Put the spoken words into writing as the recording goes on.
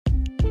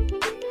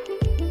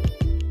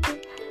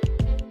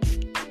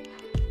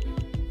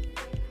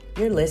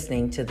You're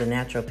listening to the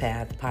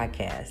Naturopath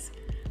Podcast.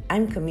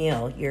 I'm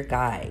Camille, your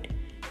guide,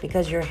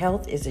 because your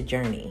health is a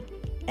journey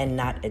and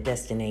not a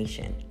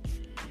destination.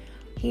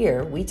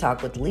 Here, we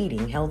talk with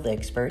leading health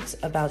experts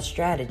about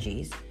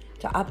strategies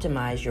to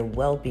optimize your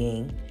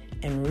well-being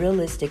and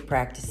realistic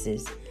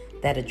practices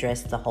that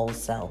address the whole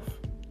self.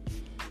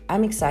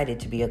 I'm excited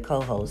to be a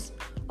co-host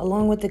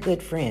along with a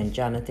good friend,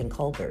 Jonathan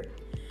Colbert.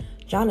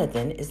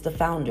 Jonathan is the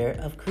founder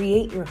of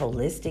Create Your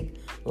Holistic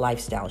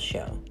Lifestyle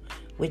Show,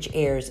 which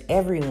airs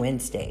every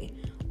Wednesday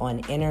on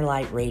Inner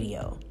Light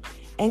Radio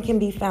and can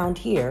be found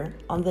here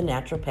on the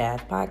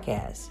Naturopath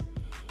Podcast.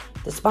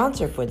 The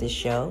sponsor for this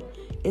show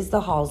is the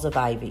Halls of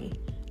Ivy,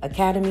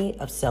 Academy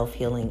of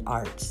Self-Healing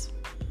Arts.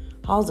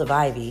 Halls of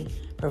Ivy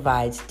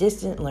provides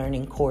distant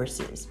learning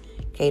courses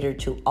catered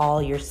to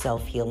all your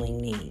self-healing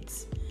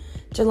needs.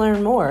 To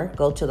learn more,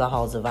 go to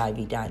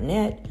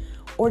thehallsofivy.net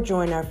or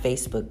join our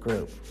Facebook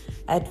group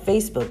at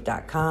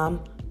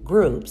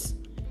facebook.com/groups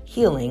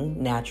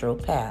Healing Natural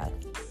Path.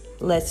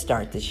 Let's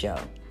start the show.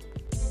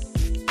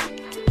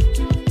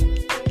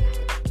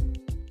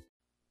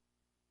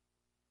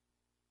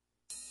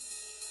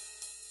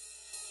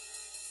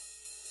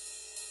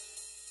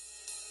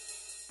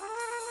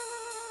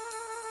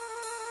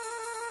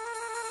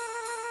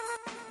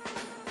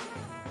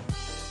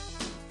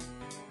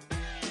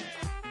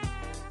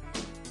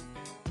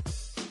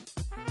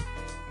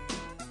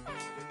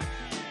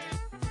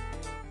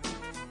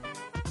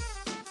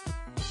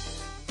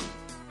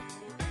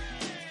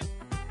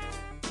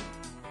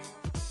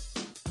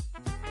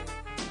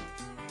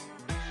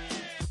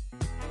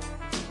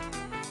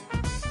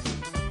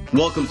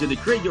 Welcome to the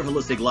Create Your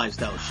Holistic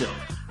Lifestyle Show.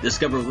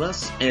 Discover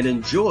less and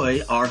enjoy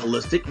our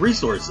holistic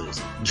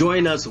resources.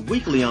 Join us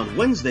weekly on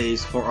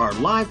Wednesdays for our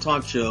live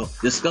talk show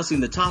discussing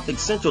the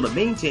topics central to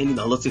maintaining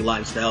the holistic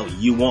lifestyle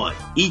you want.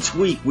 Each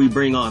week we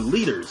bring on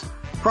leaders,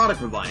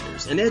 product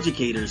providers, and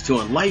educators to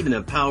enlighten and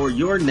empower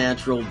your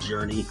natural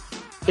journey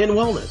in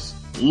wellness.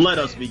 Let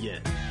us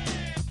begin.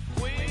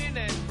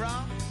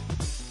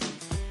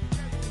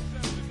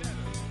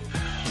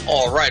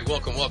 All right,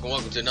 welcome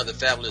to another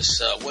fabulous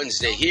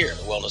Wednesday here,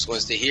 the Wellness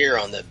Wednesday here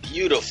on the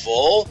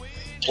beautiful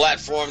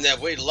platform that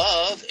we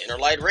love, Inner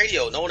Light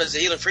Radio, known as the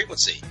Healing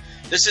Frequency.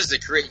 This is the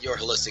Create Your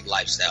Holistic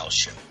Lifestyle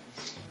Show,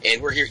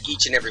 and we're here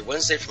each and every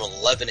Wednesday from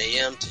 11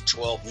 a.m. to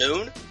 12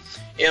 noon,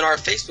 and our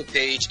Facebook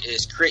page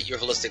is Create Your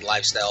Holistic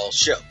Lifestyle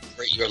Show,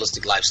 Create Your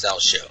Holistic Lifestyle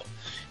Show,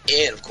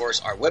 and of course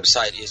our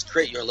website is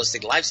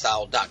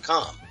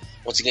createyourholisticlifestyle.com.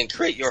 Once again,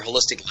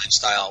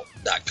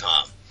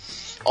 createyourholisticlifestyle.com.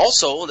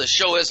 Also, the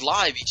show is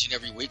live each and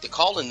every week. The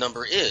call-in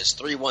number is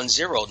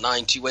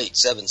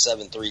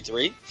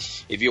 310-928-7733.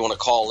 If you want to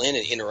call in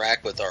and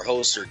interact with our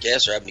hosts or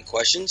guests or have any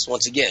questions,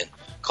 once again,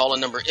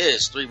 call-in number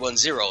is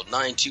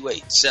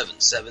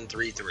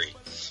 310-928-7733.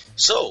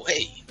 So,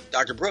 hey,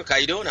 Dr. Brooke, how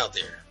you doing out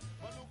there?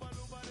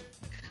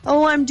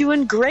 Oh, I'm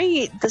doing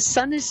great. The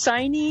sun is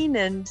shining,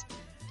 and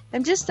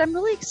I'm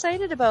really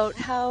excited about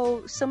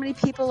how so many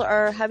people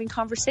are having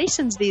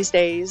conversations these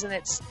days, and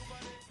it's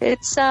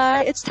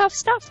tough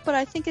stuff, but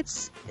I think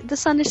the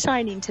sun is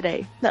shining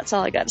today. That's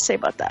all I got to say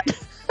about that.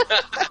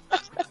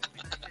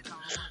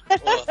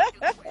 Well,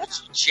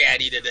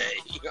 chatty today.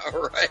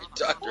 All right,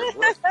 Dr.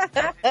 Brooke.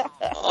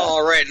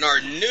 All right, and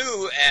our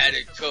new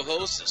added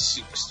co-host, the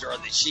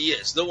superstar that she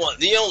is, the one,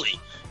 the only,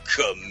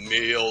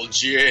 Camille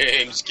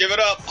James. Give it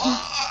up.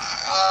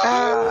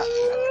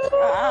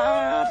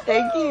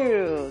 Thank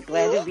you.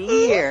 Glad to be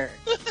here.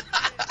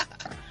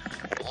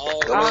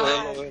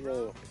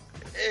 Hello.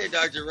 Hey,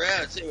 Dr.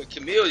 Rad, say with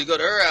Camille, you go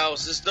to her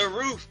house, it's the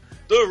roof.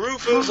 The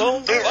roof is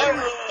on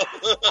fire.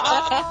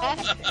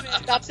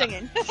 Stop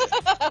singing.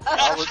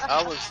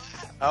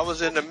 I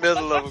was in the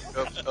middle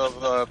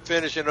of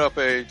finishing up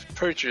a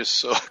purchase,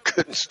 so I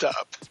couldn't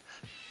stop.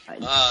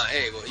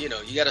 Hey, well,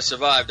 you got to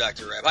survive,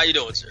 Dr. Rad. How you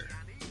doing, sir?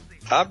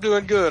 I'm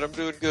doing good.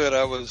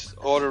 I was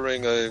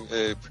ordering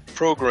a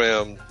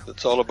program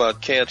that's all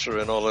about cancer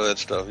and all of that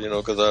stuff,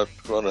 because I'm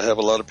going to have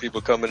a lot of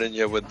people coming in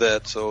here with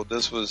that. So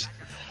this was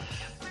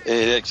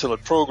an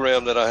excellent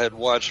program that I had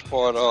watched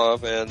part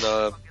of, and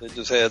it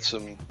just had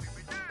some,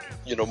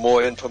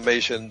 more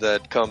information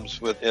that comes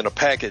in a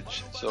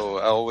package. So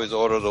I always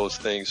order those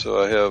things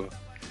so I have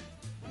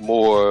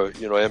more,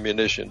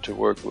 ammunition to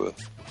work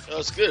with.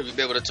 That's good. We'll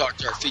be able to talk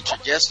to our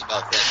featured guest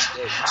about that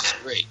today, which is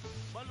great.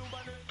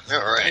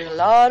 All right. A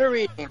lot of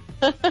reading.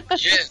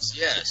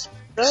 Yes.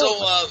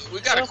 So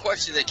we got a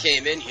question that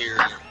came in here.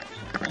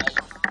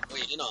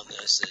 Weigh in on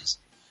this is,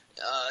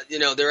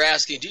 they're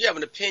asking, do you have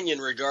an opinion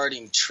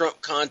regarding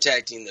Trump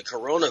contacting the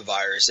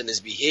coronavirus and his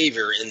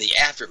behavior in the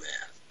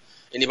aftermath?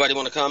 Anybody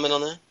want to comment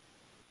on that?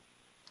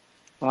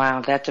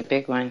 Wow, that's a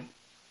big one.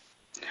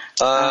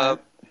 Well,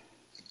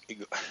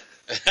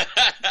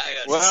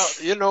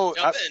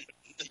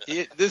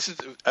 this is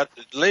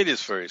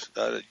ladies first.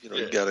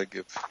 You gotta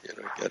do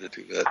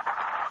that.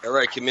 All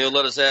right, Camille,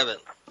 let us have it.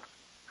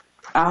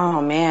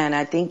 Oh man,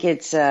 I think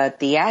it's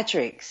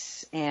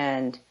theatrics,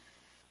 and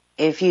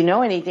if you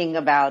know anything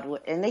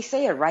about, and they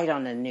say it right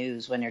on the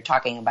news when they're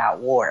talking about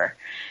war,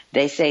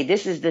 they say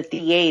this is the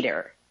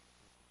theater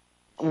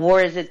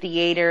war is a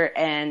theater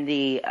and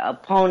the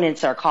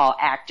opponents are called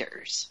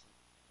actors.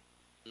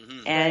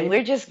 Mm-hmm. And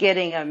we're just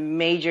getting a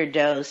major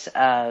dose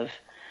of,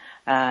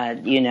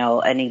 an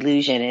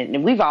illusion.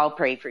 And we've all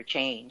prayed for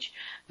change,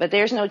 but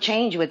there's no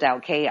change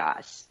without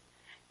chaos.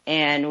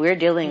 And we're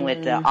dealing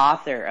with the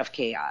author of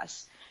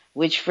chaos,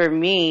 which for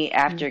me,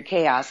 after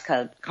chaos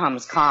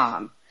comes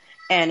calm.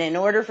 And in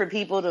order for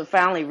people to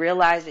finally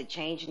realize that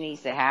change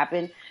needs to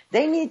happen,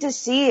 they need to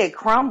see it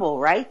crumble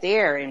right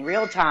there in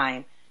real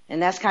time.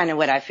 And that's kind of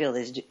what I feel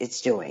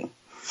it's doing.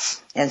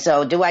 And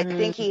so do I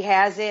think he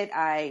has it?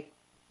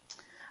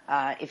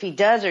 If he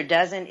does or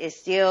doesn't, it's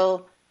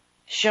still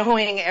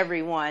showing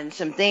everyone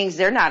some things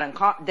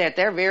that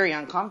they're very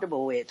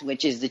uncomfortable with,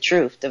 which is the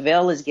truth. The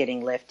veil is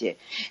getting lifted.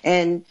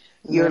 And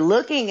you're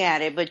looking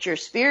at it, but your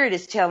spirit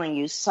is telling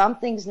you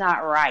something's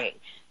not right.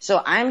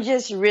 So I'm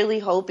just really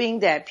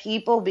hoping that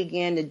people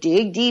begin to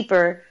dig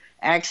deeper,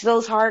 ask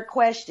those hard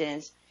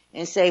questions,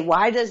 and say,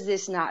 why does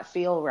this not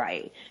feel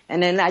right?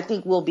 And then I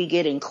think we'll be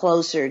getting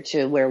closer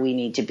to where we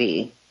need to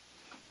be.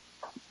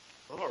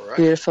 All right.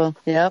 Beautiful.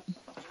 Yep.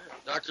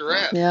 Dr.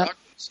 Rapp. Yep.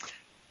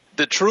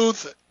 The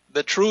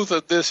truth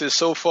of this is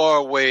so far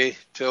away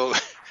till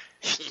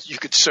you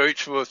could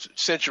search for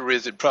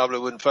centuries and probably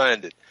wouldn't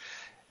find it.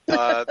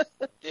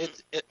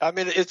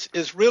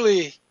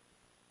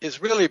 It's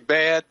really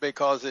bad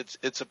because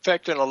it's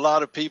affecting a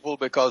lot of people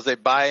because they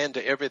buy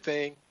into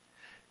everything.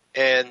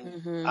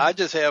 And I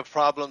just have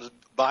problems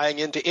buying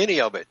into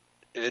any of it.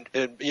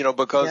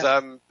 Because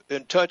I'm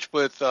in touch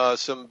with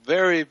some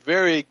very,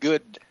 very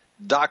good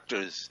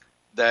doctors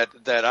that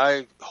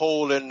I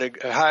hold in the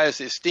highest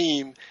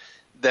esteem,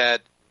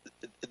 that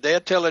they're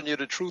telling you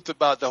the truth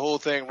about the whole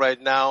thing right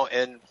now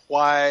and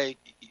why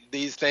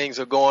these things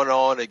are going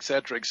on, et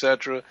cetera, et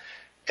cetera.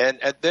 And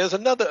there's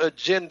another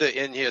agenda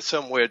in here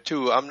somewhere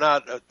too. I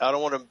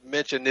don't want to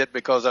mention it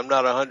because I'm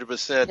not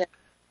 100%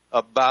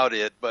 about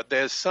it, but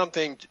there's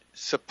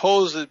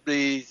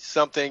supposedly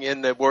something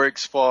in the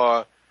works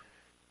for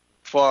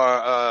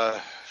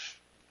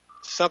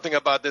something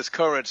about this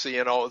currency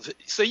and all.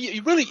 So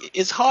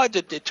it's hard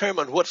to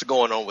determine what's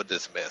going on with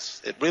this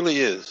mess. It really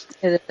is.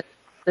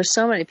 There's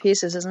so many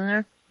pieces, isn't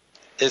there?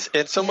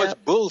 And so much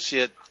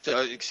bullshit,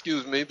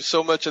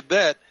 so much of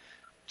that,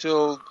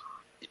 till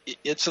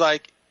it's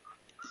like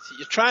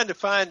you're trying to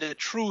find the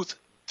truth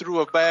through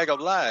a bag of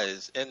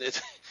lies, and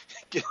it's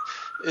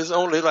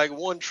only like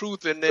one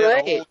truth in there,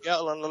 a whole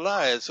gallon of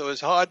lies, so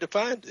it's hard to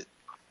find it.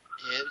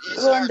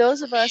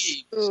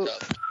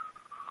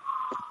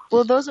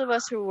 Well, those of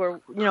us who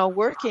were,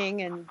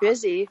 working and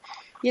busy,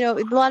 a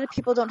lot of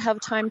people don't have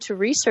time to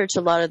research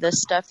a lot of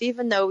this stuff,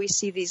 even though we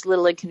see these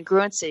little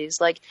incongruencies.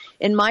 Like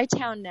in my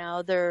town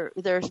now, they're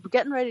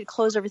getting ready to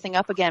close everything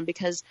up again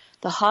because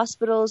the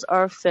hospitals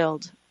are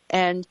filled.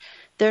 And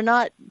they're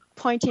not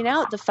pointing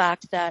out the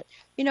fact that,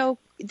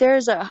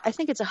 I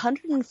think it's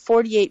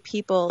 148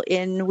 people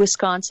in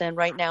Wisconsin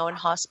right now in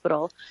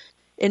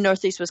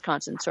Northeast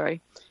Wisconsin,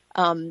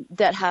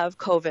 that have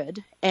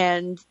COVID.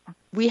 And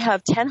we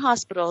have 10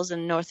 hospitals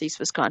in Northeast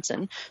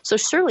Wisconsin. So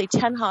surely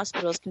 10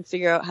 hospitals can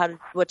figure out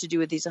what to do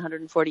with these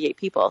 148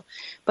 people.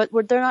 But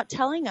they're not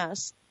telling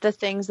us the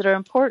things that are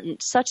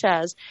important, such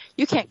as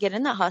you can't get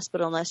in the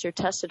hospital unless you're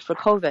tested for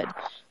COVID.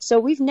 So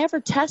we've never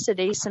tested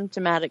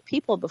asymptomatic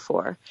people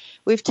before.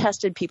 We've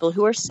tested people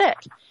who are sick.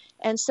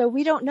 And so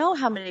we don't know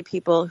how many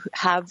people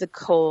have the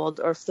cold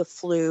or the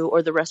flu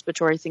or the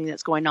respiratory thing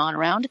that's going on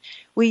around.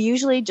 We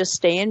usually just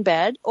stay in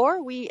bed,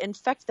 or we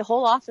infect the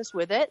whole office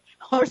with it,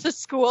 or the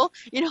school,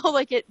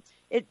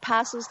 it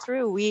passes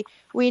through.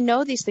 We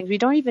know these things. We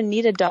don't even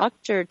need a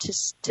doctor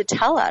to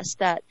tell us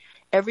that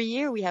every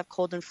year we have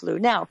cold and flu.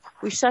 Now,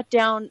 we shut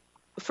down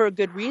for a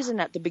good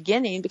reason at the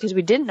beginning because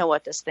we didn't know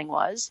what this thing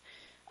was.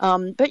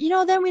 But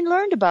then we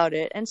learned about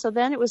it. And so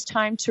then it was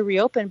time to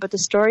reopen, but the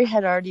story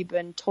had already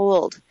been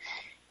told.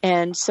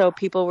 And so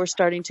people were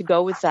starting to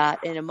go with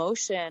that, and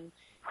emotion,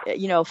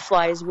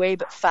 flies way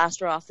but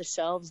faster off the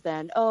shelves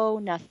than, oh,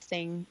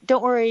 nothing.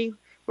 Don't worry.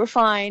 We're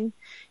fine.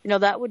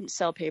 That wouldn't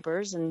sell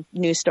papers and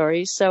news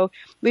stories. So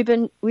we've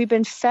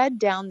been fed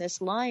down this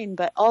line,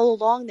 but all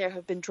along there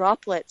have been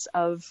droplets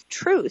of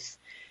truth,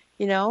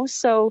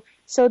 So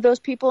those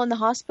people in the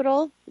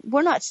hospital,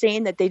 we're not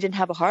saying that they didn't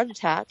have a heart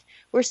attack.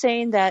 We're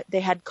saying that they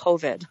had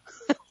COVID.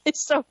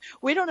 So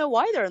we don't know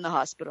why they're in the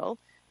hospital,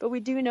 but we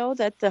do know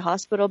that the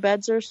hospital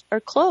beds are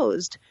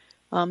closed.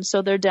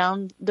 So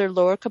they're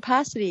lower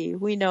capacity.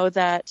 We know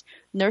that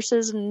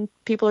nurses and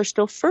people are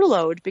still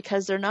furloughed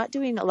because they're not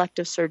doing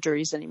elective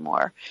surgeries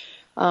anymore.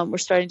 We're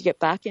starting to get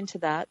back into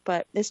that,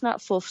 but it's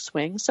not full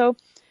swing. So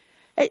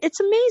it's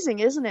amazing,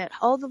 isn't it?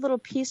 All the little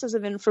pieces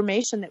of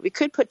information that we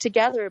could put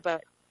together,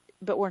 but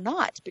we're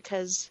not,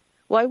 because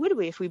why would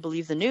we if we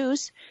believe the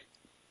news?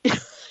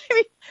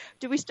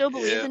 Do we still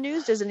believe the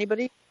news? Does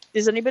anybody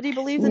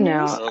believe the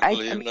news? I don't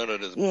believe none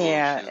of this bullshit.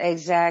 Yeah,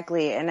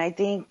 exactly. And I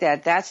think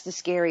that's the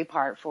scary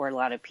part for a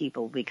lot of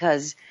people,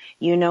 because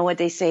you know what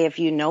they say, if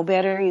you know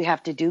better, you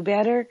have to do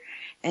better.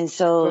 And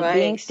so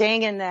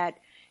staying in that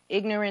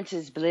ignorance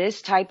is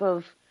bliss type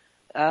of,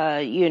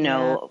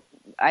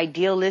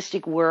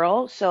 idealistic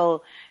world.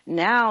 So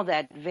now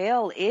that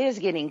veil is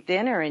getting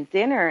thinner and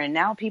thinner, and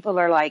now people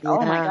are like, oh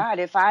my God,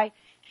 if I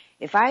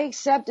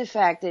accept the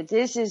fact that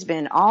this has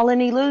been all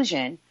an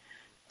illusion,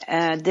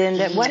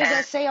 then what does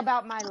that say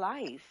about my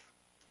life?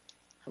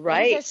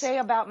 Right. What does that say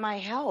about my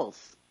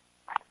health?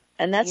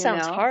 And that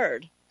sounds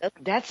hard.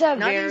 That's a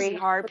very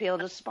hard pill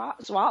to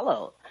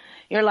swallow.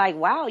 You're like,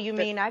 wow, you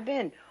mean I've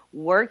been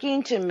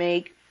working to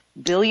make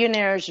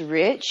billionaires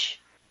rich?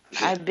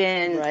 I've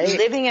been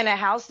living in a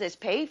house that's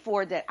paid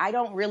for that I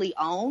don't really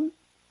own?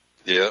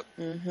 Yeah.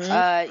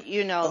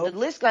 The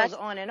list goes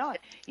on and on.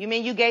 You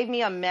mean you gave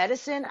me a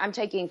medicine? I'm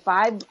taking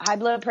 5 high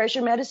blood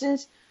pressure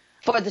medicines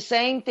for the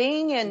same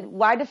thing, and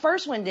why the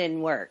first one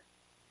didn't work?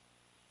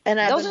 And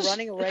I've been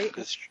running away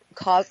with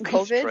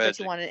COVID, but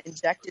you want to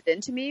inject it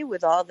into me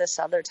with all this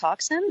other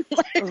toxin?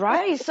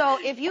 Right. So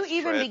if you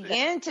even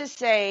begin to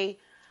say,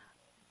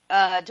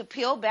 to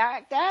peel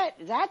back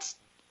that's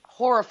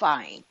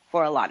horrifying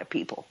for a lot of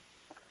people.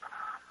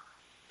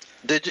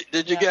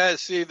 Did you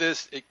guys see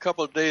this a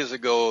couple of days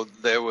ago?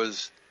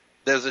 There's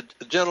a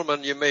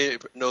gentleman, you may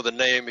know the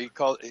name.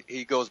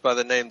 He goes by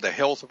the name the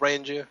Health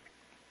Ranger.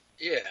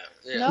 Yeah.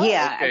 Yeah, okay.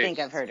 I think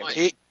I've heard of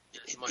it.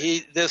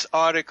 This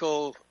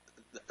article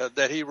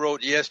that he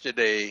wrote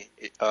yesterday,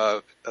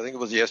 I think it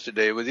was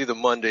yesterday. It was either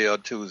Monday or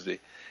Tuesday.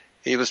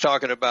 He was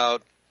talking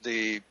about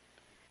the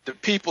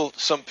people.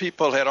 Some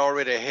people had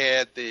already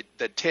had the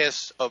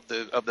tests of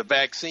the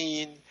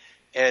vaccine,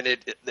 and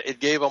it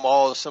gave them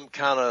all some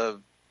kind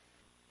of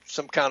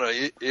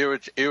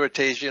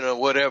irritation or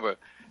whatever.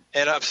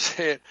 And I've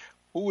said,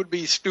 who would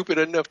be stupid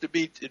enough to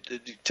be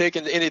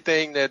taking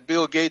anything that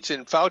Bill Gates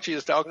and Fauci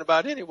is talking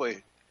about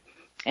anyway?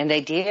 And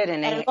they did,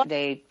 and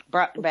they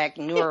brought back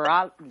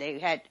they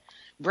had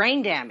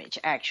brain damage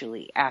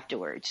actually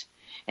afterwards.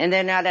 And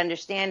they're not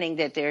understanding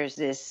that there's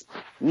these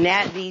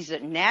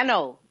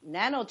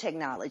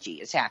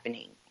nanotechnology is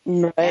happening.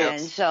 Right. And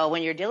so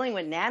when you're dealing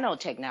with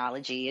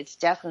nanotechnology, it's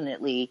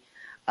definitely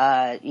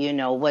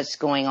what's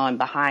going on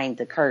behind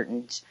the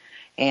curtains,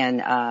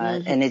 and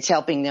and it's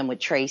helping them with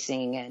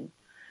tracing,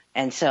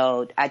 and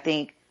so I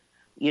think,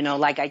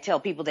 like I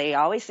tell people, they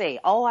always say,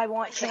 oh, I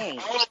want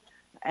change.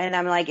 And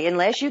I'm like,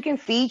 unless you can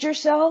feed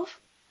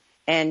yourself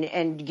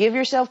and give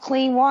yourself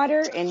clean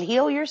water and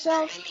heal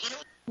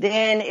yourself,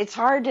 then it's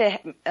hard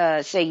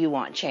to say you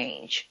want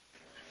change.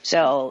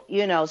 So,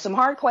 some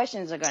hard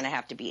questions are going to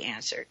have to be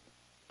answered.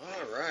 All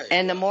right.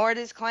 And the more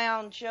this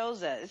clown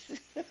shows us.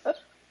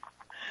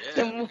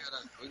 Yeah,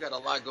 we got a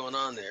lot going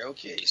on there.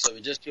 Okay, so if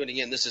you're just tuning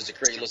in, this is the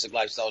Create Holistic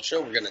Lifestyle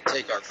Show. We're going to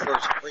take our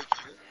first break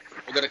here.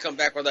 We're going to come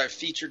back with our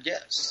featured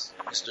guest,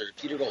 Mr.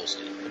 Peter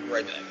Gholdstein. We'll be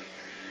right back.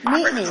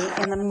 Meet me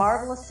in the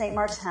marvelous St.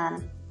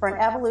 Martin for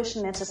an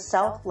evolution into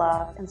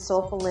self-love and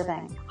soulful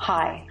living.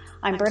 Hi,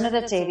 I'm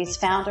Bernadette Davies,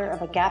 founder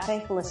of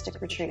Agape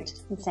Holistic Retreat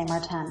in St.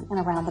 Martin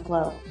and around the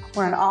globe.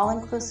 We're an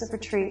all-inclusive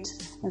retreat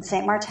in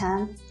St.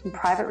 Martin and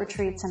private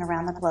retreats and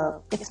around the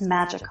globe. It's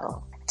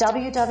magical.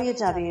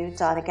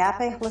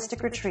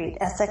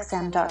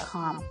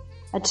 www.agapeholisticretreatsxm.com.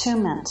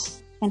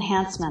 Attunement,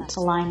 enhancement,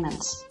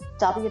 alignment.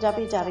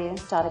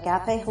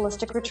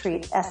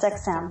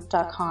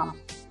 www.agapeholisticretreatsxm.com.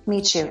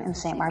 Meet you in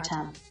St.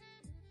 Martin.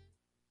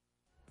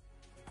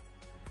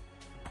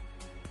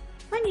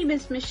 My name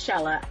is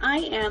Michelle. I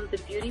am the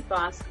beauty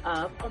boss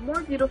of A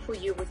More Beautiful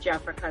You with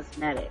Jafra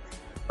Cosmetics.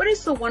 What is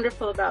so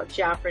wonderful about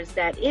Jafra is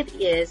that it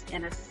is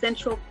an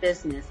essential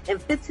business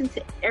and fits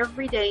into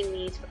everyday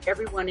needs for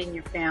everyone in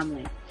your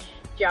family.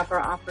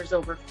 Jafra offers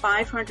over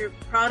 500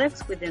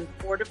 products within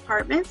 4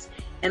 departments,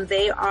 and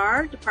they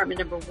are, department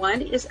number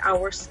 1 is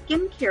our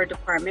skincare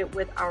department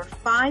with our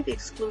 5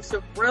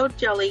 exclusive Royal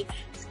Jelly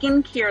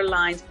skincare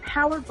lines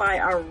powered by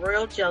our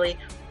Royal Jelly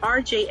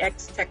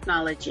RJX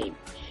technology.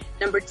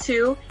 Number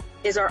 2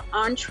 is our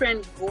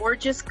on-trend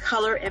gorgeous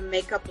color and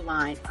makeup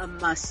line, a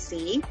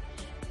must-see.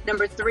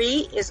 Number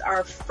 3 is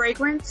our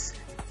fragrance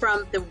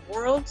from the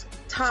world's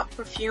top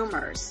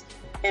perfumers.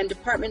 And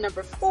department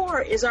number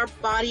 4 is our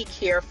body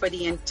care for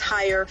the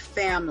entire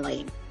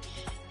family.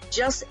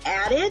 Just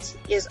added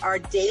is our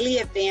daily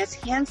advanced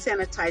hand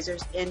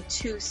sanitizers in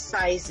 2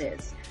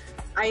 sizes.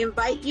 I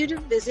invite you to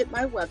visit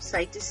my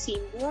website to see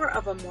more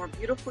of A More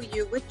Beautiful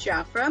You with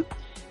Jafra.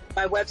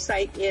 My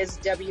website is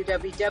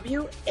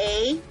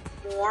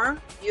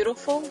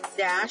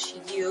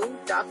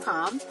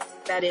www.amorebeautiful-u.com.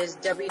 That is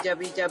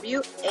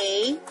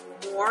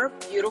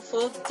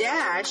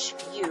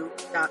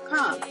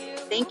www.amorebeautiful-u.com.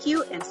 Thank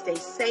you, and stay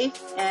safe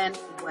and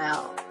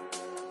well.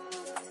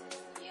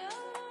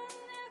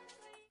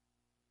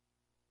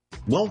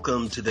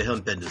 Welcome to the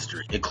hemp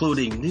industry,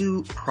 including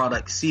new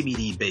product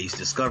CBD-based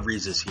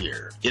discoveries is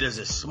here. It is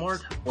a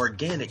smart,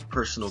 organic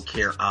personal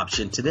care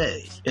option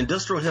today.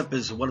 Industrial hemp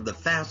is one of the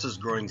fastest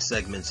growing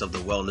segments of the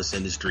wellness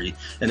industry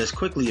and is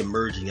quickly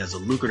emerging as a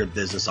lucrative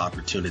business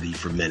opportunity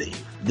for many.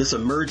 This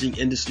emerging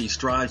industry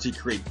strives to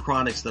create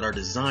products that are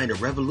designed to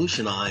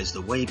revolutionize the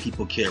way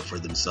people care for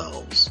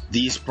themselves.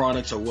 These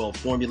products are well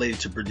formulated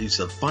to produce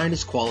the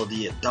finest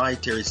quality of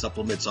dietary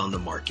supplements on the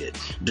market,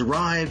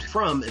 derived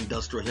from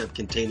industrial hemp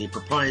containing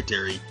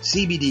proprietary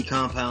CBD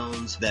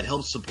compounds that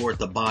help support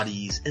the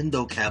body's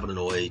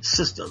endocannabinoid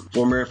system.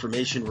 For more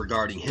information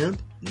regarding hemp,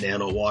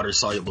 nano water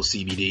soluble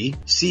CBD,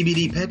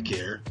 CBD pet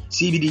care,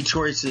 CBD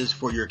choices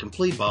for your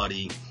complete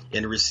body,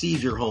 and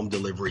receive your home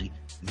delivery,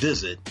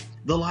 visit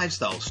The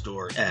Lifestyle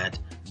Store at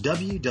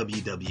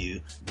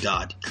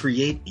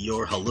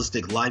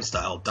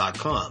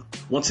www.createyourholisticlifestyle.com.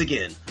 Once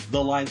again,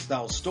 The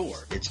Lifestyle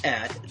Store. It's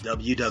at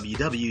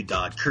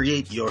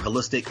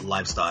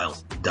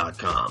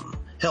www.createyourholisticlifestyle.com.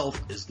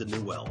 Health is the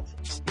new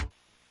wealth.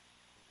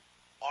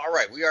 All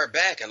right, we are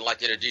back. I'd like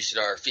to introduce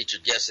you to our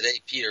featured guest today,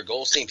 Peter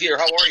Gholdstein. Peter,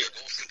 how are you?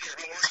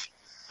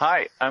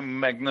 Hi, I'm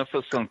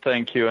magnificent,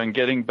 thank you, and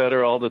getting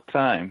better all the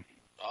time.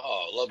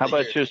 Oh, love How to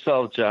hear about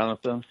yourself,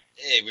 Jonathan?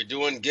 Hey, we're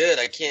doing good.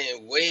 I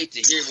can't wait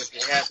to hear what you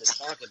have to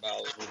talk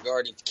about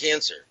regarding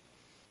cancer.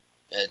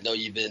 I know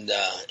you've been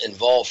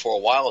involved for a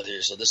while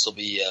here, so this will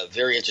be a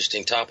very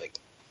interesting topic.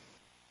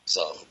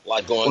 So, a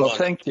lot going on. Well,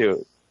 thank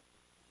you.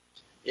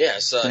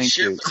 Yes, Thank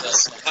share you. with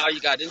us how you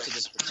got into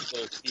this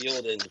particular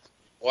field and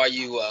why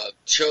you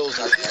chose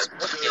this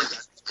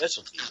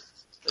specialty.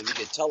 If you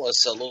could tell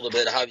us a little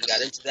bit how you got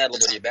into that, a little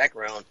bit of your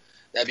background,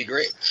 that'd be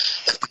great.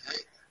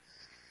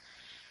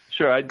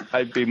 Sure,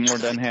 I'd be more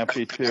than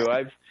happy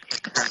to.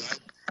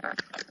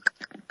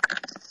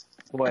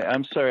 Boy,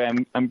 I'm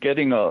sorry, I'm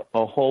getting a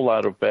whole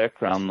lot of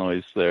background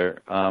noise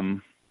there.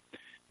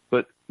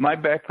 But my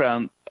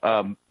background,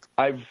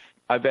 I've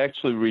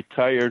actually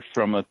retired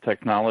from a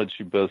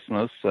technology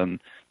business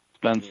and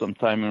spent some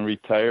time in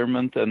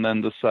retirement, and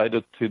then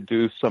decided to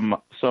do some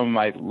of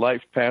my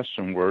life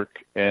passion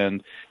work.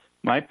 And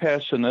my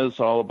passion is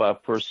all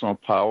about personal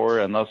power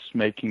and us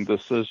making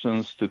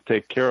decisions to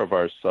take care of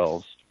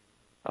ourselves.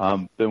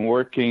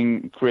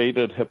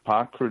 Created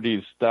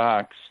Hippocrates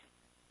Docs,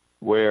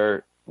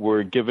 where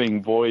we're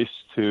giving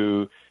voice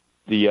to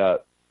the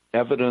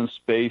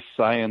evidence-based,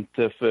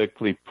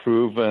 scientifically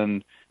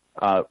proven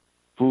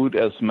food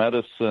as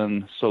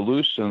medicine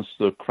solutions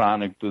to the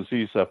chronic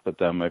disease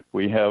epidemic.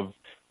 We have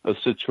a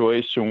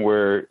situation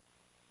where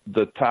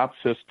the top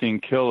 15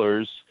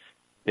 killers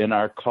in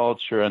our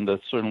culture, and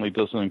that certainly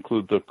doesn't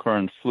include the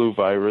current flu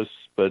virus,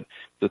 but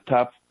the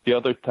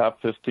other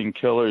top 15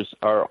 killers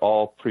are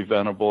all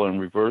preventable and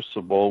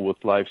reversible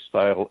with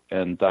lifestyle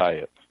and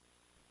diet.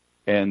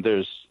 And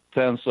there's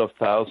tens of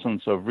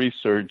thousands of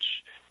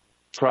research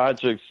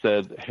projects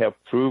that have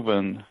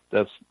proven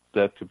that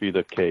to be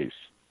the case.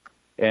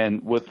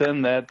 And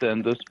within that,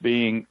 then, this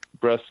being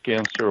Breast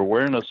Cancer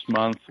Awareness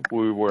Month,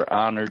 we were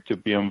honored to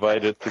be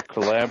invited to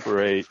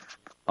collaborate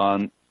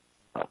on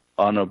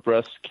a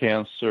breast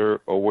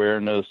cancer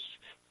awareness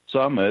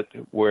summit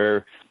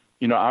where,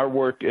 our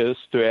work is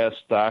to ask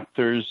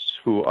doctors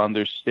who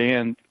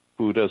understand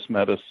food as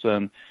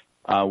medicine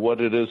what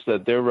it is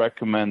that they're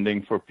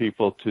recommending for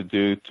people to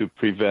do to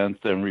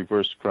prevent and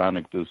reverse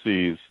chronic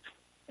disease.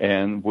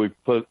 And we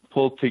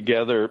pulled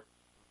together,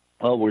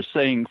 we're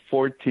saying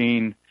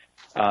 14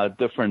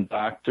 different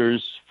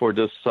doctors for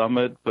this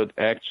summit, but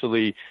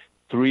actually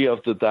 3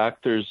 of the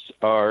doctors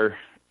are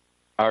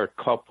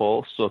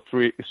couple, so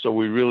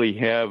we really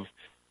have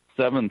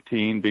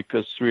 17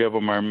 because 3 of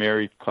them are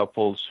married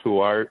couples who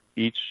are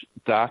each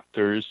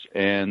doctors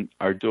and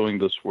are doing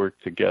this work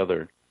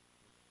together.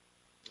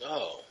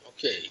 Oh,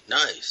 okay.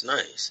 Nice.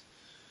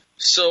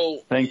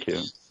 So, thank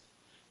you.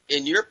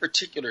 In your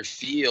particular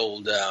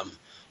field,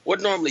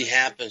 what normally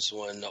happens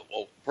when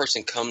a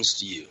person comes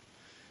to you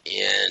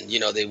and,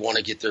 they want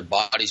to get their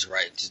bodies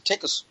right? To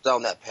take us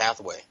down that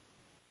pathway.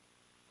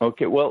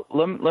 Okay, well,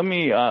 let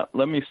me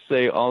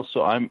say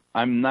also,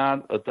 I'm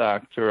not a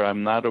doctor.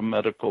 I'm not a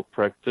medical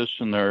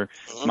practitioner.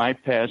 Mm-hmm. My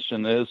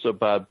passion is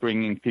about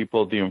bringing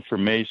people the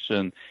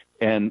information,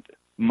 and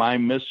my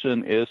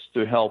mission is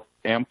to help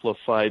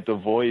amplify the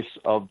voice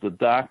of the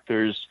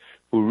doctors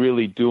who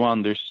really do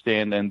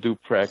understand and do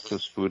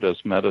practice food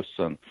as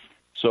medicine.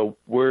 So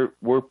we're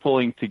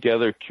pulling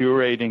together,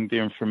 curating the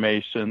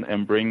information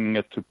and bringing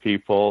it to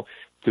people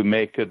to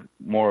make it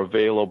more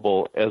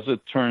available. As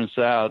it turns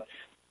out,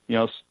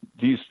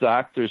 these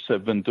doctors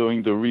have been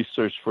doing the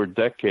research for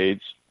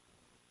decades,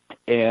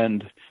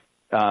 and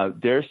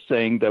they're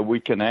saying that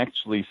we can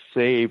actually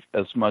save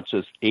as much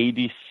as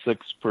 86%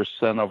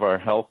 of our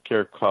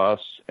healthcare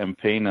costs and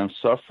pain and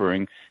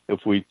suffering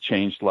if we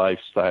change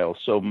lifestyle.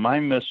 So my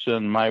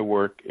mission, my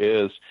work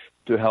is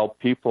to help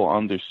people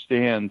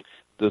understand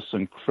this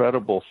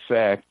incredible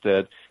fact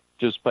that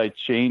just by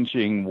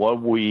changing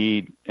what we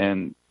eat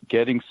and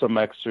getting some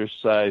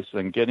exercise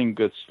and getting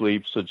good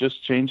sleep, so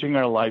just changing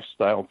our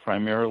lifestyle,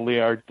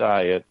 primarily our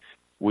diet,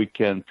 we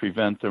can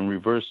prevent and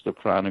reverse the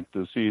chronic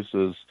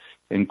diseases,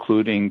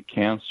 including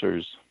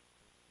cancers.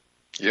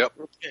 Yep.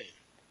 Okay.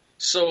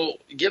 So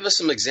give us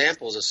some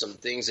examples of some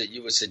things that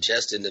you would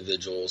suggest to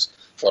individuals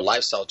for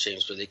lifestyle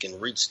change so they can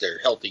reach their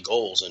healthy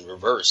goals and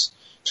reverse,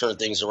 turn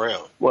things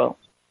around. Well,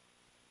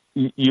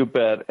 you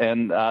bet.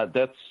 And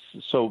that's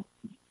so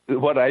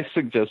what I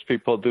suggest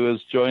people do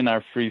is join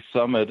our free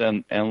summit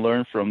and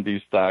learn from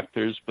these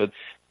doctors. But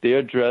they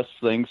address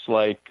things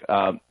like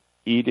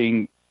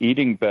eating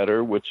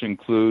better, which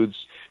includes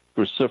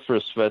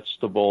cruciferous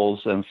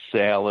vegetables and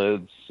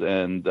salads,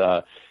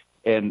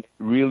 and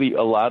really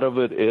a lot of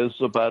it is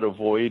about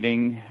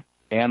avoiding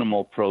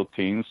animal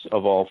proteins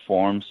of all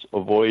forms,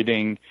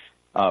 avoiding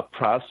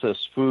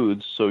processed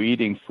foods, so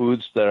eating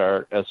foods that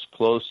are as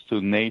close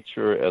to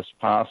nature as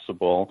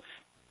possible,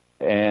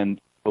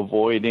 and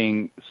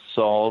avoiding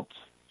salt,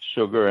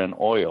 sugar, and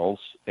oils,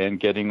 and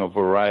getting a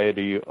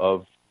variety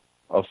of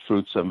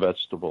fruits and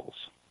vegetables.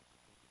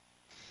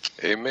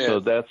 Amen.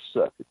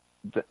 So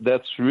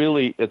it's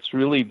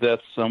really that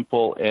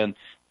simple, and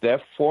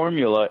that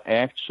formula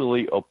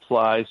actually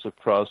applies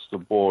across the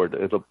board.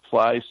 It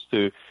applies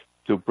to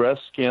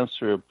breast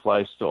cancer, it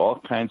applies to all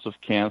kinds of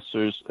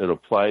cancers, it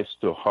applies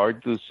to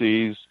heart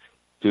disease,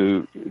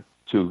 to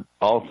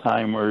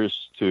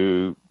Alzheimer's,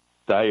 to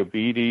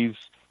diabetes,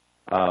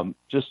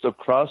 just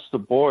across the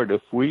board.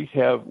 If we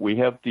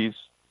have these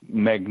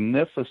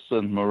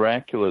magnificent,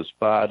 miraculous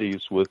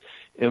bodies with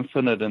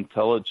infinite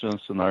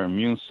intelligence in our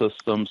immune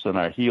systems and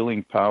our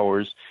healing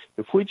powers,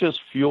 if we just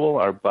fuel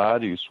our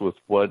bodies with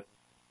what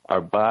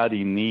our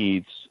body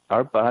needs,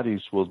 our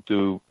bodies will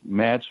do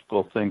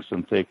magical things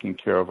in taking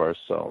care of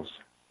ourselves.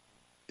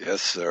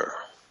 Yes, sir.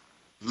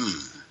 Well,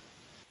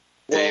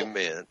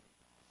 Amen.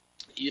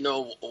 You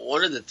know,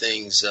 one of the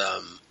things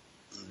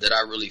that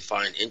I really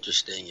find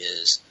interesting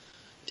is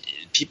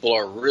people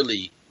are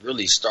really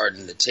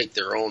starting to take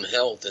their own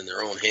health in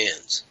their own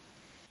hands.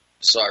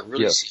 So I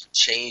really see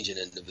change in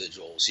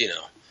individuals,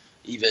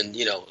 even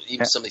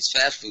some of these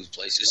fast food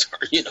places are,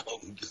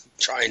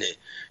 trying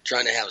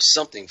to have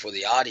something for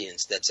the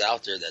audience that's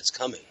out there that's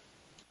coming.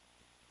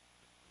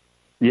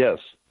 Yes,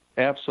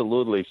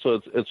 absolutely.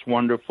 So it's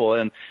wonderful.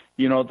 And,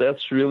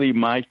 that's really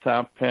my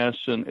top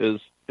passion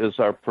is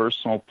our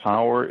personal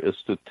power, is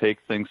to take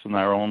things in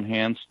our own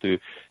hands, to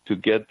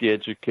get the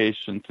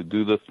education, to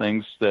do the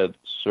things that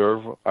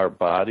serve our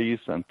bodies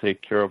and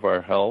take care of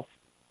our health.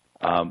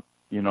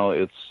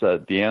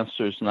 It's the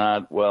answer is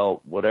not,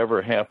 well,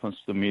 whatever happens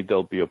to me,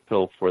 there'll be a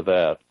pill for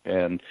that,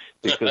 and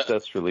because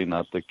that's really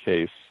not the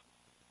case.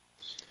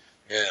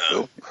 Yeah.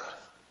 Nope.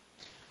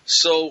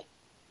 So,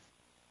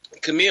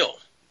 Camille,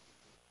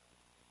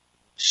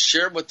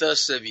 share with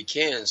us, if you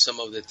can, some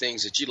of the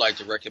things that you'd like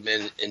to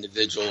recommend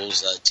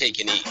individuals take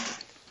and eat.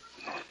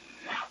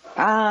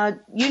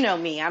 You know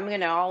me. I'm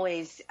going to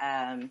always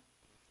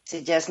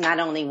suggest not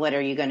only what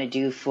are you going to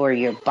do for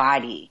your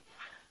body,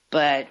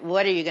 but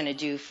what are you going to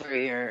do for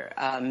your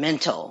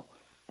mental,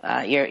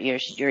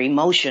 your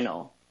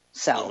emotional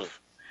self?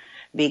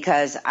 Mm-hmm.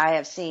 Because I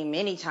have seen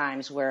many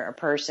times where a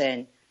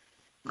person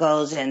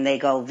goes and they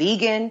go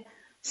vegan.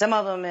 Some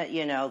of them,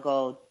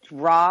 go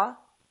raw,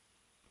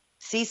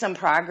 see some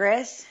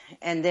progress,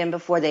 and then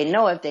before they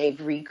know it, they've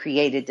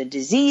recreated the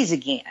disease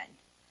again.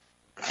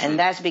 And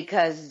that's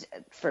because,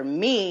 for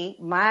me,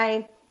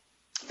 my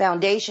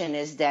foundation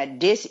is that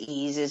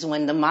dis-ease is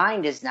when the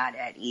mind is not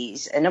at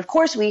ease. And of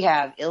course we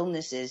have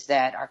illnesses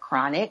that are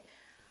chronic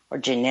or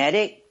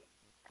genetic,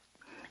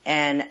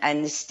 and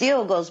it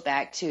still goes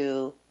back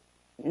to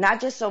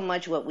not just so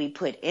much what we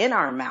put in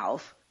our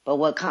mouth, but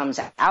what comes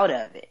out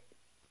of it.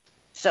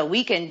 So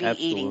we can be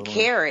eating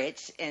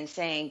carrots and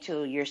saying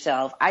to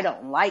yourself, I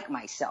don't like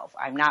myself,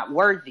 I'm not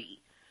worthy,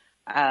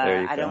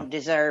 I don't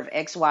deserve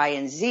X, Y,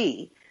 and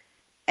Z,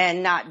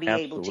 and not be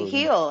able to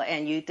heal.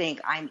 And you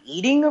think, I'm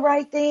eating the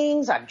right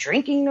things, I'm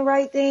drinking the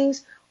right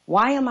things,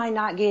 why am I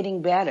not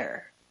getting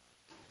better?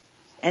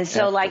 And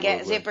so like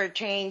as it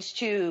pertains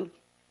to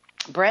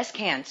breast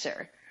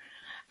cancer,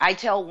 I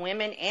tell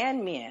women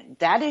and men,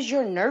 that is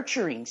your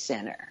nurturing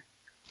center.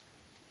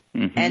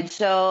 Mm-hmm. And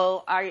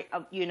so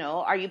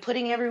are you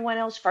putting everyone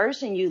else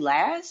first and you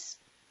last?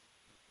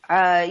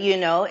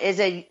 Is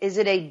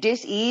it a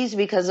dis-ease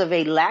because of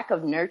a lack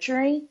of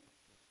nurturing?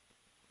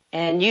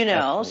 And,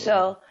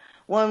 so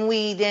when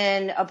we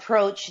then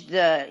approach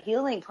the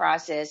healing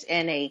process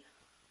in a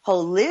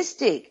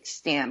holistic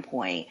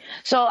standpoint,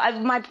 so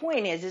my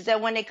point is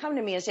that when they come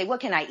to me and say, what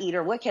can I eat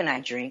or what can I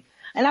drink?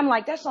 And I'm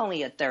like, that's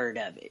only a third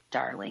of it,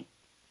 darling.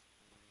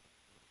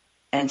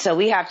 And so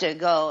we have to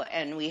go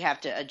and we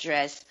have to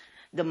address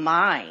the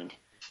mind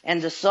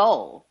and the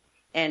soul.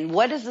 And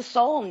what does the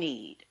soul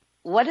need?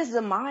 What does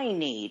the mind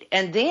need?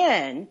 And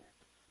then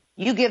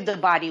you give the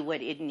body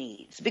what it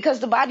needs, because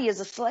the body is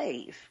a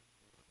slave.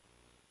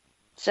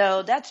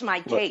 So that's my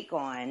take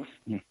on,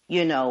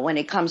 when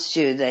it comes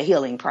to the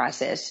healing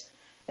process.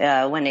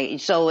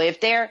 So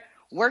if they're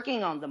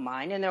working on the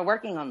mind and they're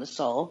working on the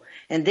soul,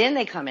 and then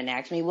they come and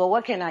ask me, well,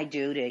 what can I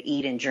do to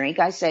eat and drink?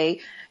 I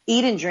say,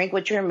 eat and drink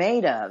what you're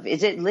made of.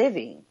 Is it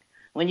living?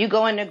 When you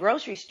go in the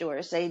grocery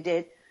store,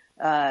 say,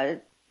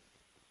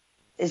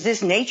 is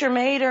this nature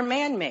made or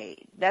man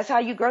made? That's how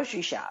you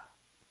grocery shop.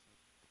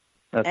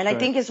 That's right. I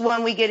think it's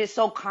when we get it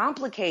so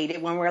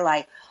complicated, when we're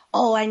like,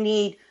 oh, I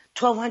need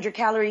 1,200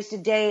 calories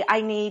today.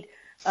 I need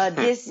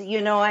this,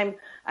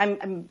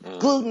 I'm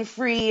gluten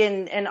free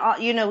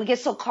and we get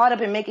so caught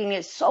up in making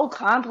it so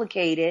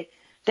complicated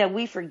that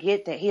we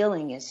forget that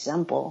healing is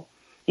simple.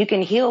 You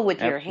can heal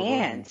with your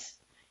hands.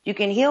 You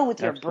can heal with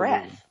your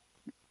breath.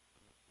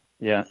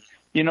 Yeah.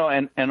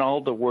 And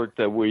all the work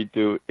that we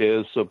do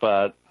is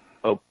about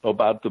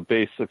the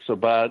basics,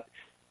 about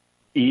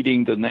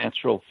eating the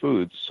natural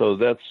foods. So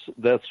that's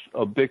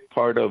a big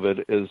part of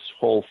it is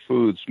whole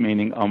foods,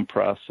 meaning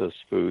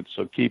unprocessed foods.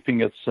 So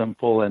keeping it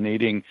simple and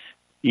eating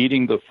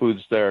the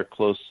foods that are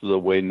close to the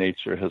way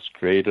nature has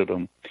created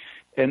them.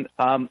 And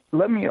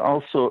let me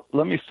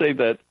say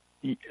that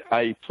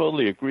I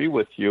totally agree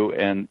with you,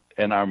 and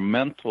our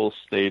mental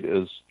state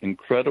is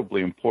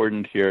incredibly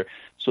important here.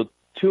 So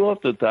two of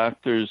the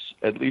doctors,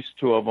 at least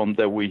two of them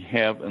that we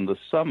have in the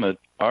summit,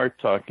 are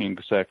talking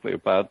exactly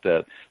about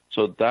that.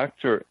 So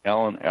Dr.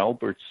 Ellen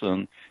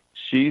Albertson,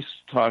 she's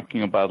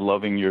talking about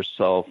loving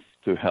yourself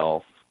to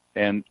health.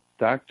 And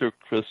Dr.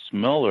 Chris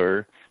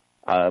Miller,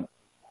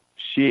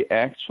 she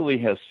actually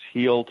has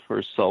healed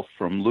herself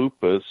from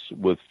lupus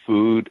with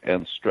food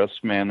and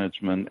stress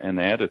management and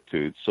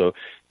attitude. So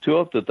two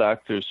of the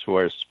doctors who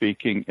are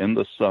speaking in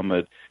the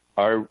summit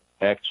are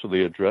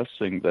actually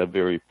addressing that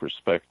very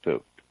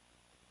perspective.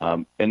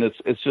 And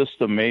it's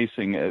just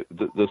amazing.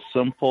 The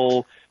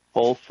simple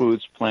whole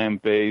foods,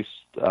 plant-based,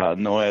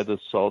 no added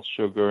salt,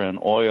 sugar, and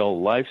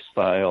oil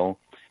lifestyle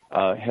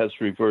has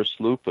reversed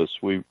lupus.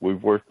 We've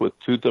worked with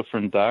two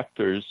different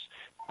doctors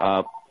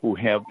who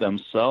have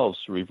themselves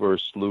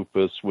reversed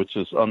lupus, which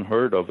is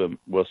unheard of in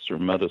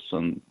Western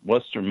medicine.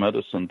 Western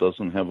medicine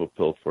doesn't have a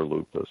pill for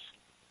lupus.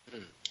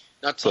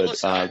 Now tell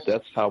us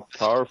that's how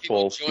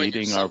powerful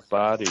feeding our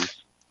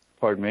bodies.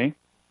 Pardon me?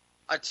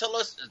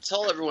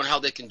 Tell everyone how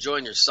they can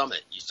join your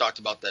summit. You talked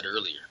about that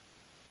earlier.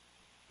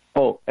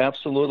 Oh,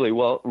 absolutely.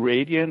 Well,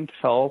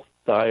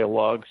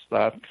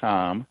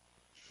 RadiantHealthDialogues.com.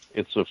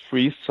 It's a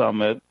free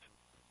summit.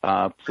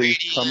 Please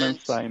come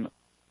and sign up.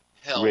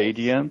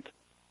 Radiant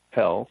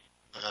Health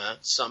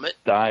Summit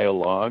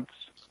Dialogue.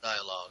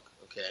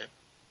 Okay.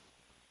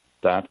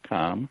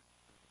 .com.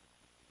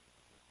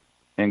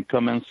 And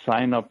come and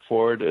sign up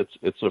for it.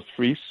 It's a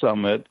free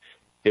summit.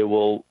 It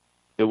will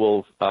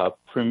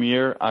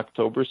premiere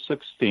October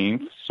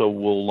 16th, so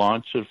we'll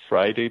launch it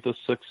Friday the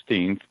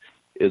 16th.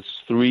 It's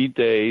 3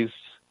 days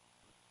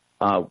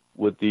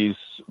with these,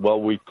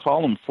 well, we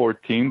call them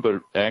 14,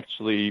 but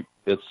actually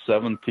it's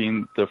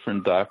 17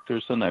 different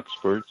doctors and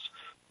experts.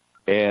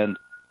 And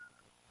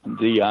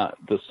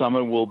the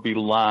summit will be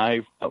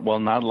live, well,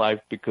 not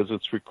live because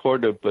it's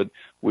recorded, but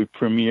we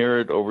premiere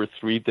it over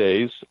 3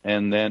 days,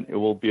 and then it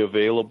will be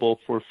available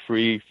for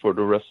free for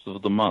the rest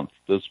of the month.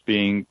 This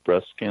being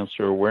Breast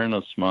Cancer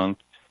Awareness Month,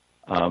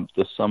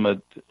 the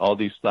summit, all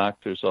these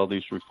doctors, all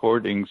these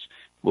recordings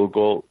will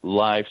go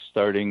live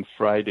starting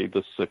Friday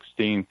the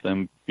 16th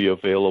and be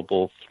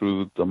available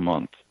through the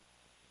month.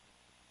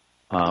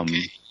 Okay.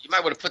 You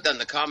might want to put that in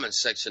the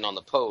comments section on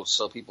the post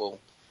so people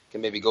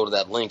can maybe go to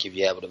that link if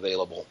you have it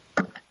available.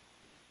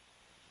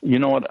 You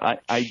know what?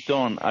 I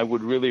don't. I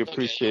would really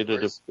appreciate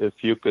it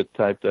if you could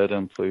type that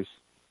in, please.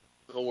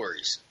 No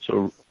worries.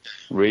 So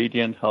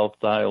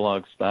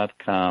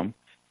RadiantHealthDialogues.com.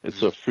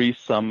 It's a free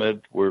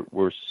summit.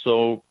 We're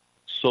so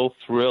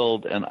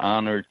thrilled and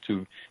honored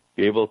to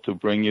be able to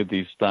bring you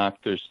these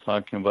doctors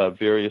talking about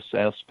various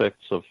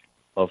aspects of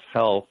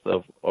health,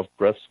 of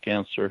breast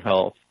cancer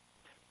health.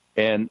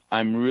 And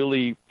I'm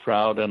really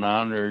proud and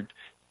honored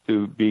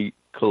to be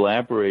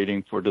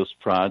collaborating for this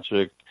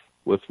project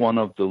with one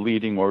of the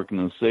leading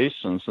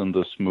organizations in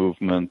this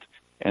movement,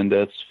 and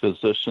that's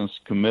Physicians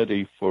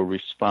Committee for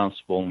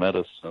Responsible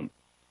Medicine.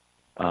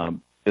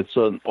 It's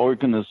an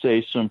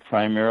organization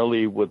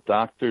primarily with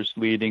doctors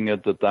leading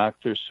it, the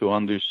doctors who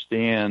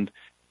understand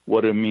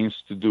what it means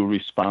to do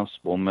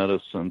responsible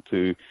medicine,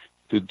 to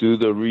do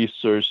the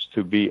research,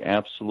 to be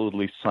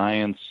absolutely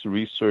science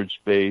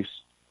research-based.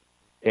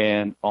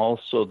 And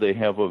also they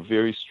have a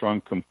very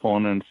strong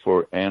component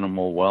for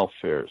animal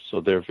welfare.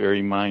 So they're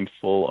very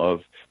mindful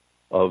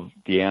of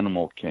the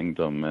animal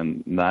kingdom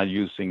and not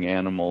using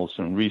animals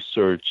in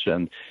research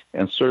and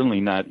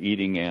certainly not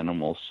eating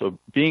animals. So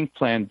being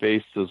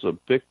plant-based is a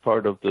big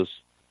part of this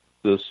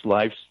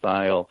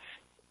lifestyle,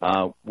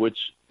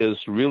 which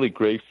is really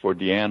great for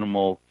the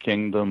animal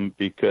kingdom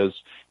because,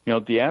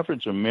 the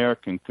average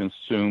American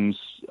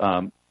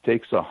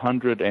takes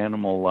 100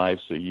 animal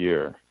lives a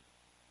year.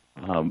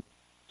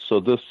 So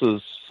this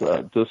is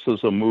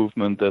a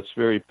movement that's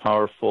very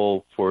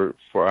powerful for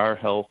our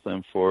health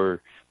and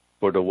for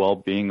the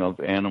well-being of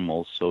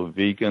animals. So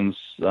vegans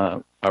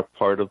are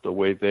part of the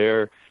way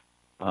there,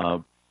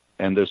 and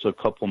there's a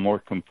couple more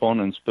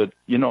components. But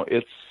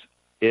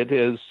it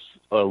is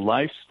a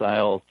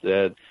lifestyle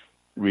that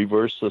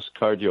reverses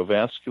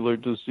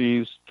cardiovascular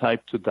disease.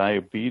 Type 2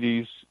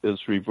 diabetes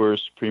is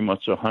reversed pretty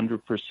much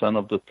 100%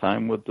 of the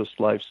time with this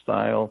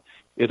lifestyle.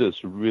 It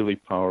is really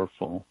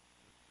powerful.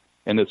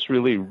 And it's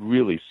really,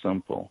 really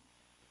simple.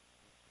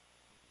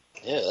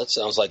 Yeah, that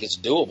sounds like it's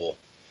doable.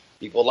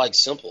 People like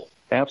simple.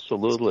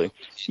 Absolutely.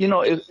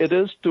 It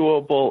is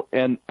doable,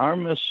 and our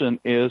mission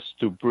is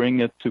to bring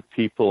it to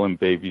people in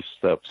baby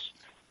steps.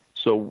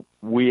 So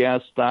we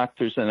ask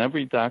doctors, and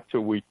every doctor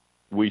we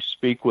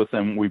speak with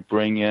them, we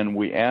bring in,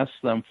 we ask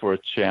them for a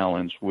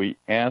challenge. We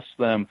ask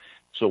them,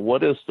 so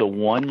what is the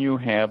one new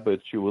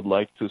habit you would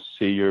like to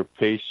see your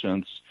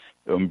patients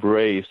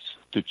embrace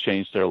to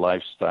change their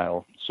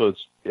lifestyle. So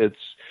it's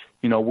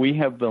we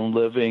have been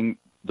living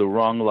the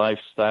wrong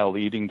lifestyle,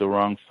 eating the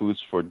wrong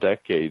foods for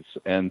decades,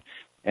 and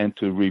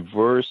to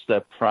reverse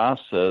that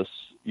process,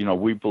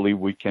 we believe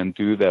we can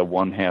do that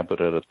one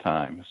habit at a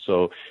time.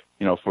 So,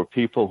 for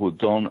people who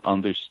don't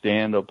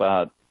understand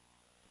about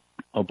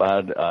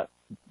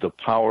the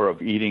power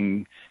of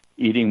eating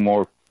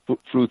more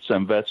fruits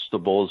and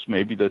vegetables,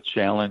 maybe the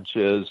challenge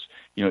is,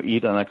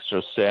 eat an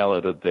extra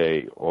salad a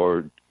day,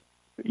 or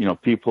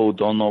people who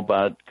don't know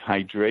about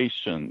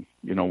hydration,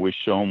 we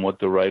show them what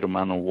the right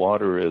amount of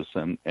water is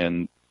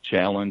and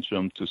challenge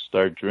them to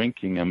start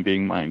drinking and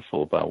being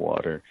mindful about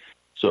water.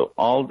 So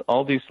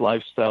all these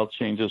lifestyle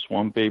changes,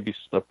 one baby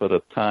step at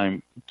a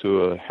time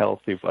to a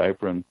healthy,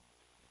 vibrant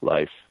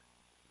life.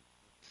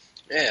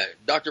 Yeah,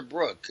 Dr.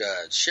 Brooke,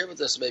 share with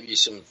us maybe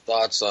some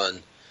thoughts on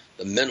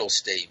the mental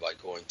state by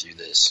going through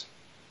this.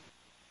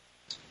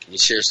 Can you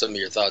share some of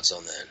your thoughts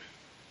on that?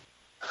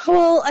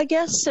 Well, I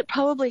guess it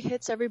probably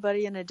hits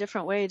everybody in a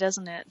different way,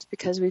 doesn't it?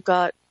 Because we've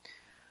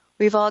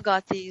all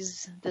got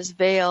this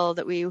veil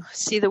that we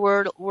see the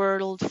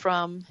world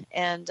from,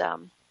 and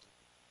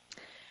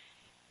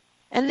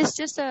it's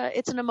just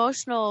it's an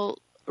emotional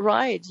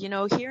ride.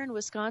 Here in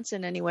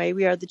Wisconsin, anyway,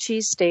 we are the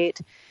cheese state,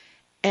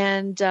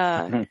 and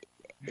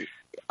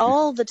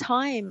all the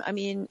time. I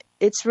mean,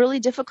 it's really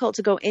difficult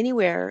to go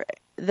anywhere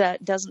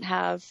that doesn't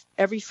have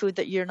every food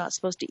that you're not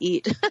supposed to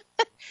eat.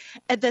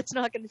 And that's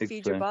not going to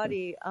feed your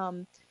body.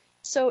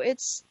 So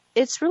it's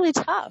really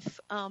tough.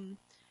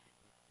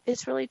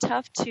 It's really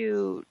tough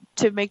to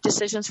make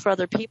decisions for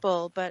other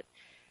people, but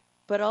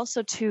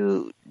also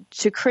to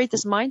create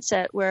this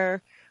mindset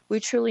where we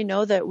truly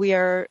know that we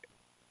are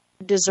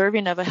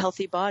deserving of a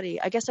healthy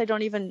body. I guess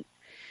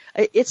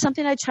it's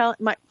something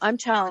I'm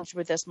challenged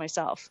with this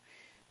myself.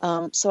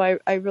 So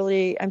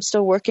I'm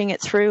still working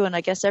it through, and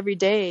I guess every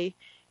day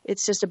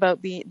it's just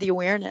about the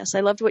awareness. I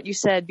loved what you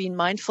said, being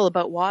mindful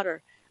about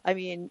water. I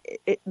mean,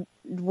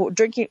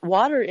 drinking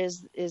water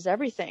is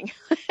everything,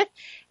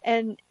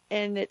 and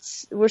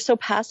we're so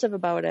passive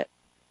about it.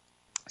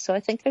 So I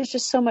think there's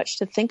just so much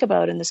to think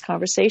about in this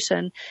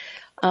conversation.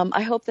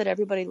 I hope that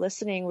everybody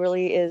listening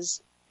really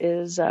is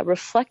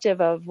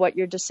reflective of what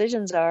your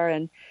decisions are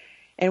and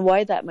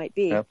why that might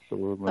be.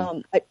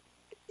 Absolutely.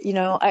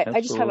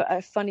 I just have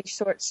a funny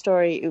short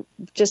story.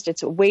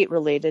 It's weight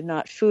related,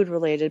 not food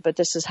related, but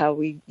this is how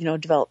we,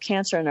 develop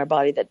cancer in our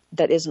body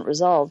that isn't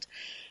resolved.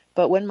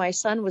 But when my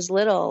son was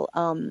little,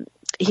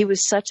 he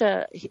was such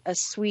a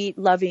sweet,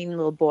 loving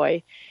little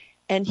boy,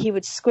 and he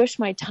would squish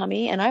my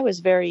tummy. And I was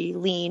very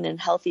lean and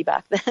healthy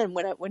back then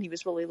when he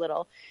was really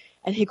little.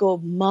 And he'd go,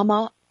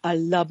 "Mama, I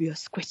love your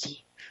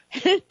squishy."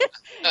 And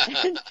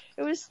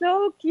it was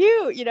so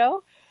cute,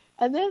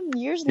 And then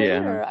years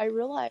later, I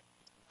realized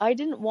I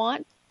didn't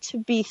want to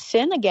be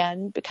thin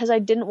again because I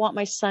didn't want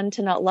my son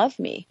to not love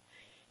me.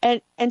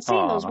 And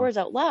saying those words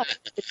out loud,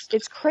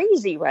 it's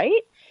crazy,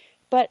 right?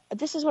 But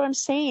this is what I'm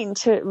saying,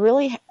 to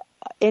really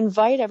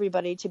invite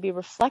everybody to be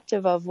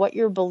reflective of what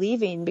you're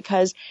believing,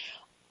 because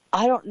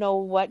I don't know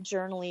what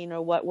journaling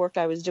or what work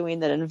I was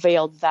doing that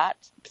unveiled that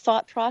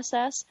thought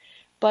process.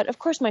 But of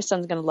course, my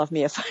son's going to love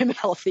me if I'm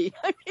healthy.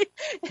 I mean,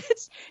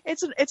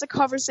 it's a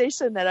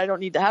conversation that I don't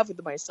need to have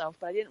with myself,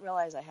 but I didn't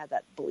realize I had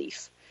that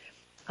belief.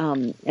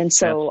 And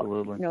so,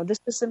 Absolutely. This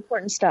is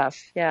important stuff.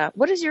 Yeah.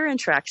 What is your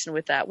interaction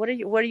with that? What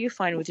do you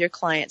find with your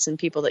clients and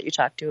people that you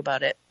talk to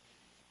about it?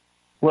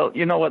 Well,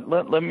 you know what?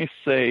 Let me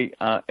say,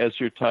 as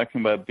you're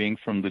talking about being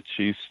from the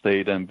cheese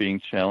state and being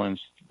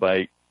challenged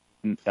by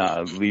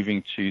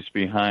leaving cheese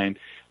behind,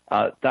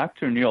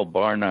 Dr. Neil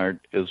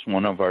Barnard is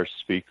one of our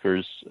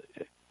speakers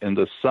in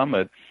the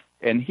summit,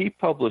 and he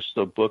published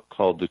a book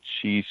called The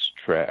Cheese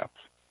Trap.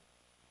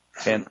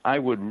 And I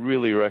would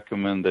really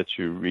recommend that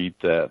you read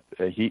that.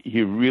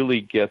 He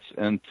really gets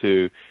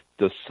into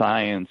the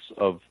science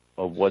of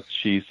what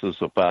cheese is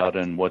about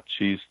and what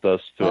cheese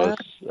does to us,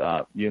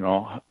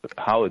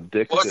 how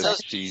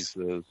addictive cheese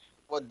is.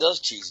 What does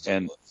cheese do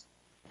to us?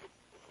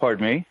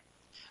 Pardon me?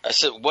 I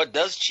said, what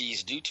does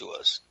cheese do to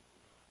us?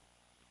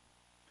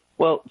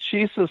 Well,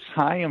 cheese is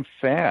high in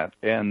fat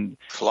and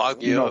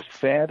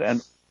fat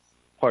and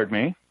pardon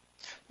me?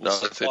 No,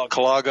 it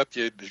clog up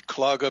your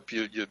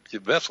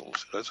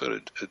vessels. That's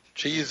what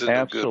cheese is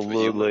good for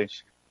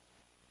humans.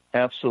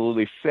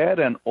 Absolutely. Fat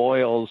and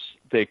oils,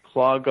 they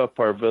clog up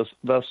our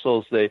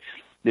vessels. They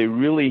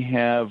really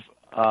have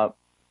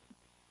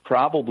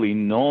probably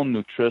no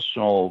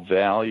nutritional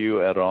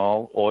value at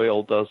all.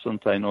 Oil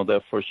doesn't, I know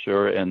that for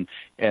sure. And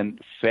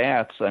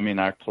fats, our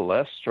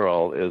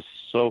cholesterol is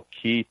so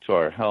key to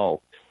our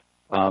health.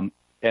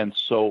 And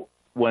so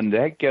when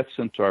that gets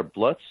into our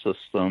blood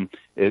system,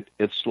 it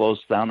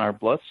slows down our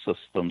blood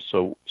system.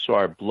 So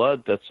our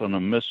blood, that's on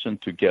a mission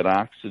to get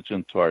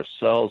oxygen to our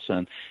cells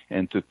and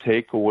to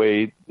take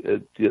away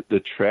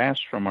the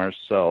trash from our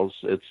cells.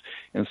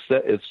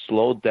 It's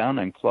slowed down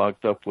and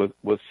clogged up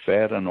with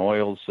fat and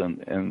oils,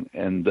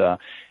 and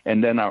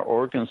then our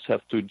organs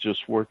have to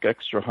just work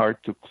extra hard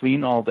to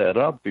clean all that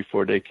up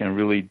before they can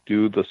really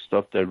do the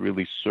stuff that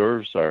really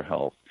serves our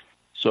health.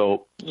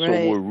 So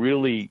Right. we're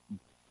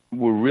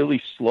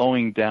really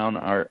slowing down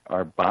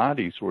our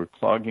bodies. We're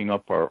clogging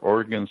up our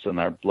organs and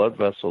our blood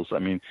vessels. I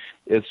mean,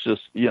 it's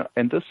just,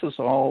 and this is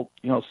all,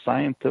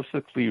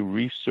 scientifically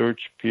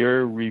researched,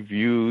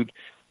 peer-reviewed,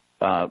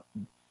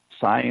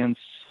 science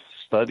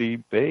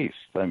study-based.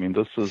 I mean,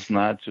 this is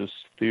not just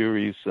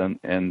theories,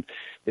 and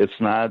it's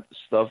not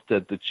stuff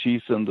that the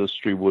cheese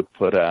industry would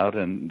put out,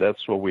 and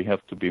that's what we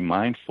have to be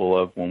mindful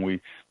of when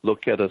we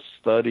look at a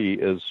study,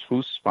 is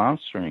who's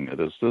sponsoring it.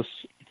 Is this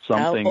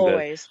something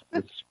Always.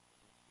 that it's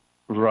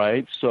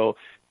right? So,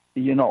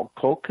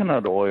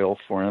 coconut oil,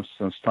 for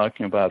instance,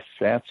 talking about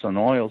fats and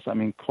oils, I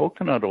mean,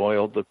 coconut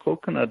oil, the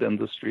coconut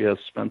industry has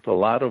spent a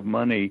lot of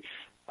money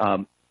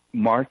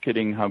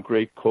marketing how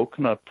great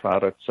coconut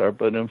products are,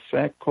 but in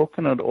fact,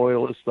 coconut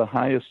oil is the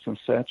highest in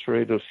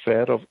saturated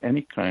fat of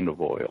any kind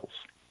of oils,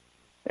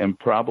 and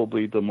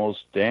probably the most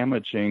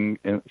damaging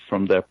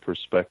from that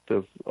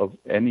perspective of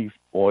any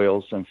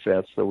oils and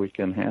fats that we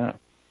can have.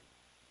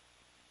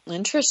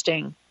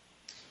 Interesting.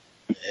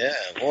 Yeah,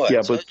 boy.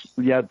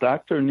 Yeah,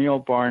 Dr. Neil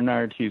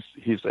Barnard,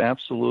 he's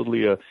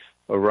absolutely a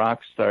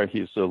rock star.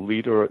 He's a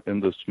leader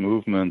in this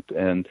movement,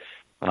 and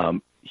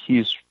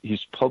he's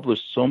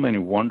published so many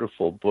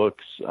wonderful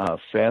books,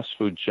 Fast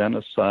Food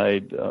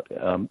Genocide,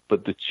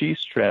 but the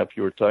Cheese Trap,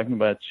 you were talking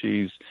about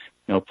cheese,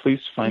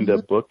 please find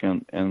that book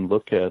and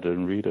look at it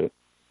and read it.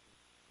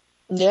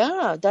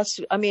 Yeah,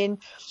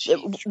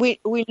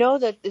 we know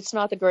that it's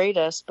not the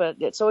greatest, but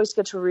it's always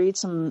good to read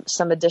some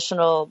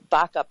additional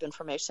backup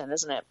information,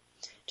 isn't it?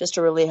 Just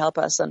to really help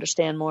us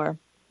understand more.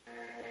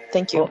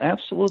 Thank you. Well,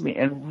 absolutely,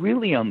 and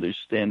really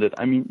understand it.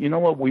 I mean, you know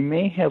what? We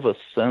may have a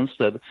sense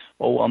that,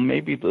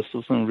 maybe this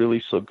isn't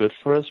really so good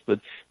for us, but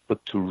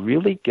to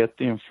really get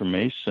the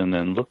information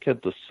and look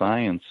at the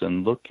science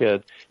and look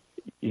at,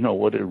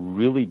 what it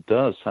really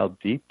does, how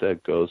deep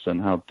that goes,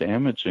 and how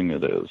damaging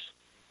it is.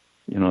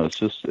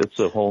 It's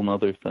a whole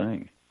other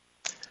thing.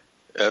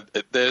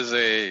 There's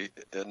a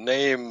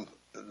name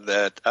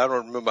that I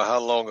don't remember how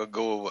long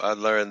ago I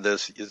learned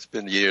this. It's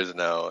been years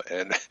now,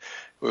 and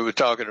we were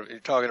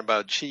talking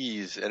about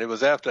cheese, and it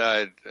was after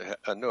I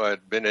knew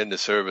I'd been in the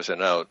service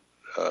and out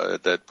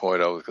at that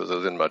point, because I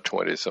was in my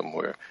 20s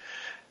somewhere,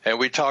 and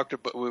we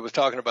were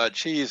talking about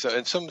cheese,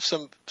 and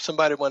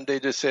somebody one day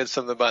just said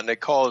something about, and they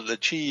called the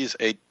cheese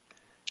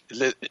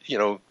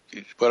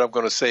what I'm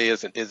going to say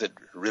isn't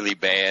really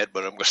bad,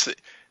 but I'm going to say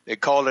they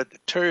call it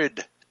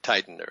turd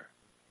tightener.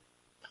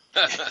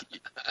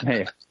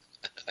 Hey.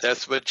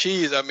 That's what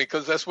cheese,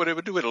 because that's what it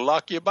would do. It'll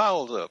lock your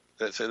bowels up.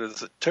 That's it.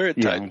 It's a turd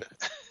tightener.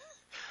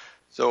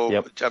 So,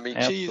 yep,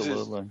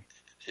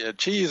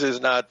 cheese is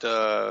not,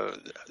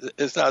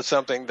 it's not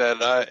something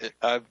that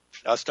I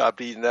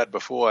stopped eating that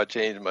before I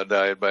changed my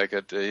diet back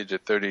at the age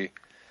of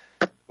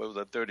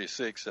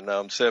 36, and now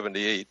I'm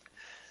 78.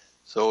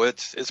 So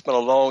it's been a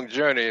long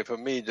journey for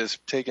me,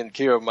 just taking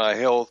care of my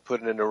health,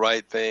 putting in the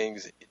right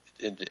things,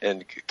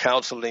 and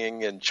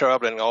counseling and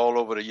traveling all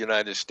over the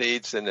United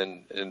States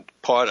and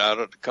part out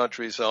of the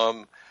country. So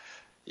I'm,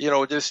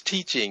 just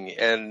teaching,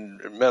 and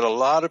met a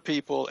lot of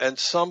people, and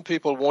some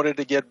people wanted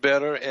to get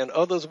better and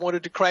others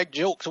wanted to crack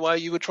jokes while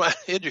you were trying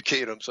to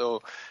educate them.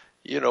 So,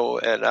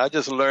 and I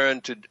just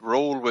learned to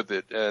roll with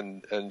it,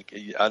 and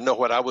I know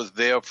what I was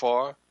there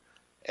for.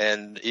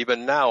 And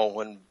even now,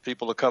 when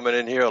people are coming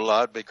in here a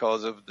lot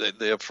because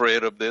they're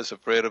afraid of this,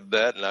 afraid of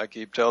that, and I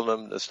keep telling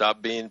them to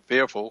stop being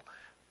fearful.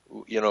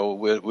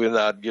 We're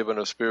not given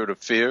a spirit of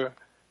fear.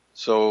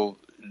 So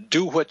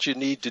do what you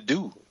need to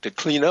do to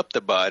clean up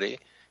the body,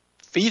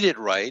 feed it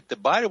right. The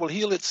body will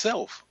heal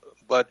itself.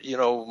 But,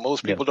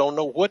 most people don't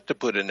know what to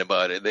put in the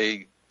body.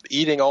 They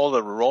eating all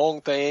the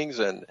wrong things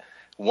and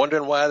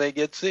wondering why they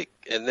get sick.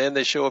 And then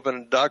they show up in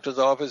a doctor's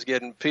office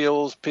getting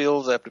pills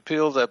after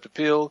pills after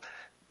pills.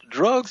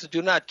 Drugs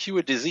do not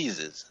cure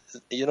diseases.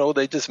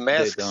 They just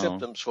mask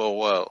symptoms for a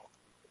while.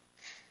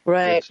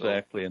 Right.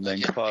 Exactly, and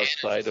then cause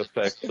side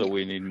effects, so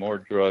we need more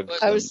drugs.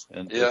 Exactly.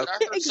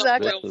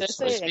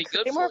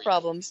 Create more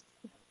problems.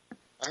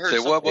 I heard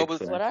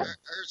what I heard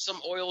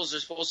some oils are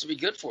supposed to be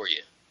good for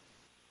you.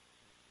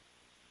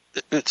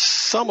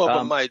 Some of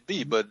them might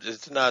be, but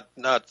it's not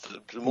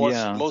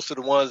most of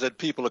the ones that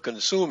people are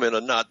consuming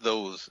are not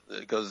those,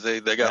 because they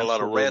got a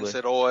lot of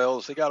rancid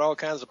oils. They got all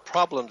kinds of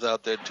problems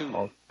out there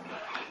too.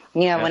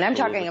 When I'm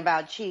talking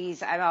about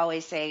cheese, I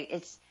always say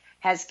it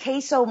has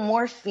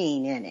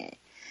casomorphine in it.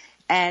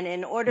 And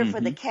in order for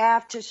the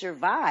calf to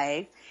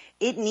survive,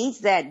 it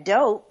needs that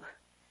dope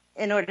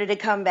in order to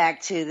come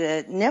back to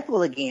the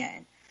nipple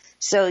again.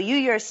 So you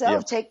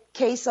yourself take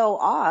queso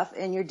off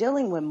and you're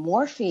dealing with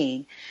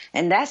morphine.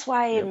 And that's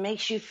why it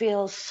makes you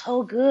feel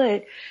so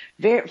good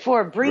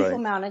for a brief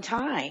amount of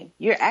time.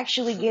 You're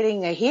actually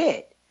getting a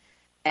hit.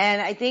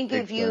 And I think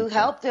if you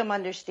help them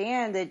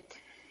understand that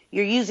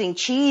you're using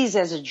cheese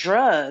as a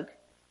drug,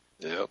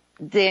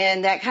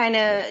 then that kind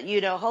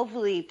of,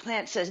 hopefully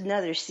plants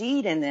another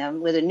seed in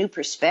them with a new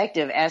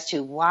perspective as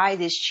to why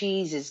this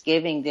cheese is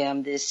giving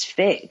them this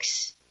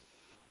fix.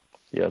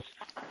 Yes.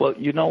 Well,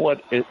 you know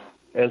what?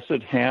 as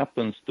it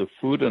happens, the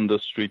food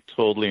industry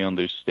totally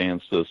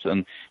understands this.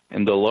 And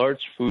the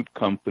large food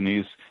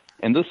companies,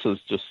 and this is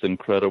just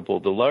incredible,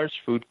 the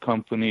large food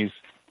companies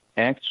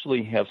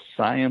actually have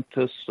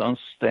scientists on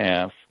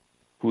staff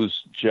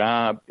whose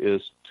job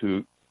is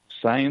to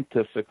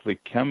scientifically,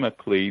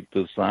 chemically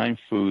design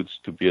foods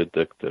to be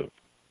addictive,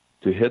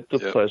 to hit the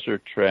pleasure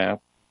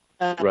trap,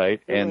 right?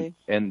 Really?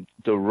 And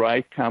the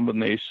right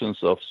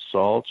combinations of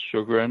salt,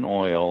 sugar, and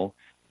oil.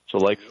 So,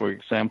 like, for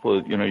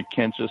example, you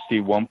can't just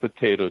eat one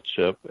potato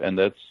chip, and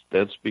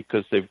that's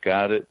because they've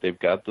got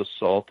the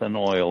salt and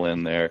oil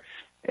in there.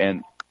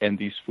 And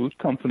these food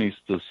companies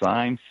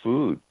design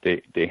food.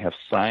 They have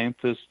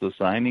scientists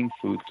designing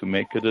food to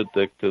make it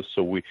addictive,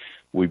 so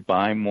we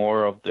buy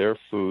more of their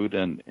food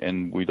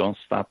and we don't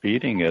stop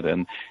eating it.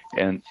 And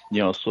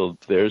so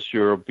there's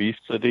your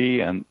obesity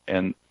and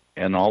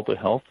all the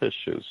health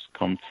issues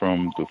come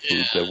from the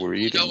food that we're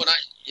eating.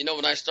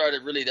 When I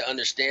started really to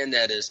understand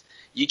that is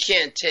you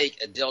can't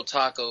take a Del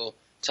Taco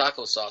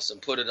taco sauce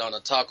and put it on a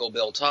Taco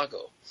Bell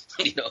taco.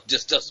 It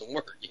just doesn't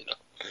work,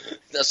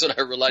 That's when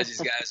I realized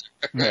these guys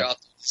are out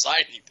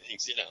designing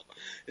things,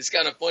 It's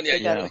kind of funny how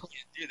you can't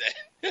do that.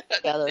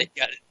 They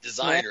got it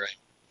designed right.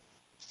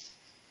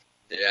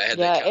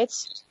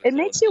 It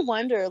makes you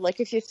wonder, like,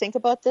 if you think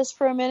about this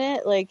for a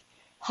minute, like,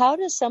 how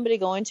does somebody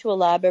go into a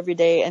lab every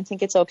day and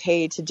think it's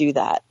okay to do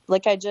that?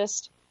 Like, I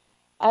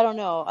don't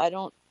know. I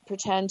don't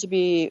pretend to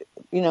be,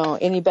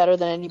 any better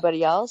than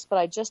anybody else,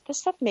 but this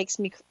stuff makes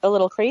me a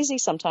little crazy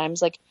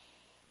sometimes. Like,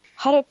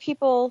 how do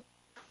people,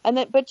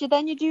 but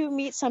then you do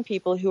meet some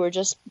people who are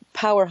just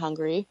power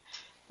hungry,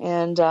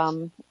 and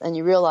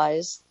you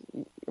realize,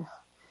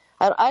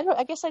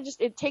 I guess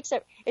it takes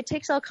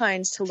all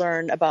kinds to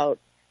learn about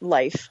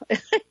life.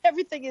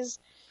 Everything is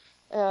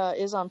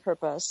on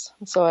purpose.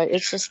 So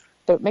it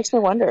makes me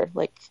wonder,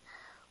 like,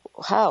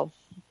 how,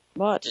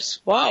 what,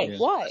 why?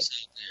 All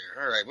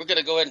right, we're going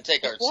to go ahead and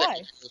take our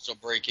second commercial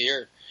break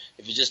here.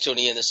 If you're just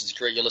tuning in, this is the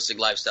Great Holistic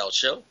Lifestyle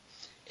Show,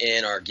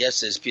 and our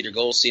guest is Peter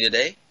Gholdstein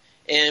today,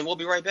 and we'll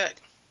be right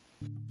back.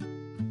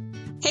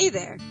 Hey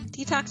there,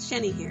 Detox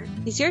Jenny here.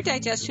 Is your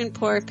digestion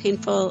poor,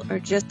 painful, or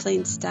just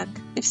plain stuck?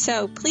 If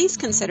so, please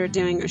consider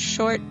doing a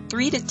short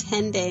 3 to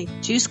 10 day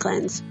juice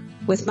cleanse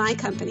with my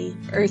company,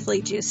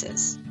 Earthly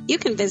Juices. You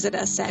can visit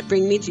us at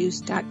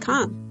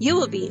bringmejuice.com. You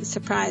will be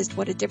surprised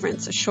what a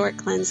difference a short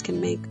cleanse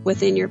can make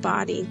within your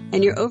body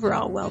and your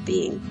overall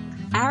well-being.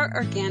 Our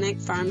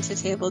organic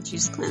farm-to-table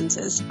juice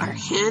cleanses are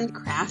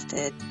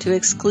handcrafted to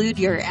exclude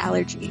your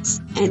allergies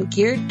and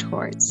geared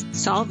towards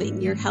solving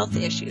your health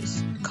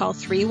issues. Call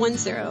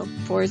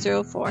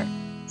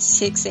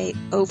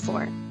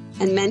 310-404-6804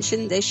 and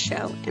mention this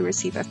show and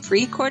receive a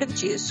free quart of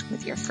juice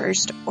with your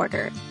first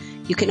order.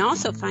 You can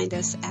also find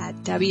us at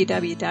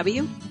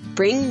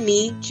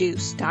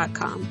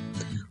www.bringmejuice.com,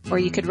 or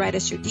you could write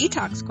us your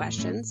detox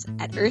questions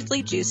at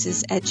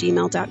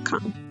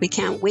earthlyjuices@gmail.com. We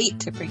can't wait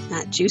to bring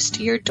that juice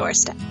to your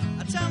doorstep.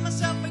 I tell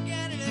myself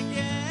again and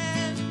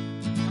again,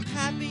 I'm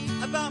happy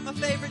about my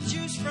favorite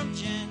juice from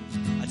gin.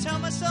 I tell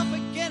myself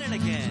again and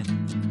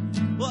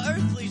again, well,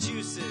 Earthly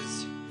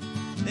Juices,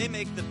 they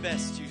make the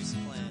best juice cleanse.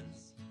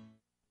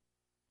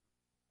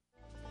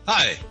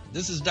 Hi,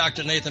 this is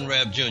Dr. Nathan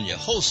Rabb Jr.,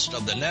 host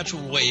of The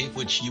Natural Way,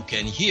 which you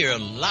can hear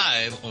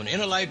live on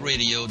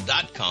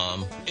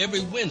InnerLightRadio.com every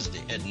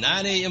Wednesday at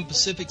 9 a.m.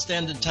 Pacific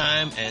Standard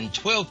Time and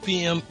 12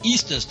 p.m.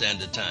 Eastern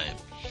Standard Time.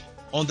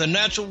 On The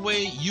Natural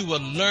Way, you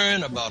will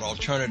learn about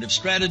alternative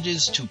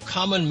strategies to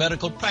common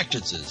medical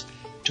practices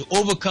to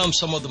overcome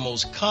some of the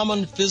most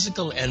common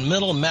physical and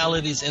mental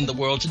maladies in the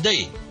world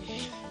today.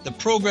 The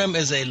program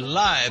is a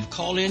live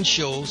call-in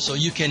show, so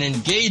you can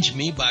engage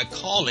me by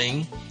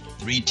calling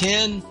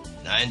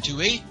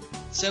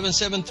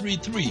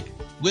 310-928-7733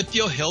 with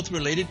your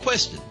health-related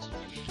questions.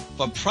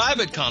 For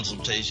private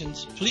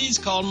consultations, please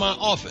call my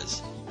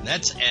office.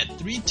 That's at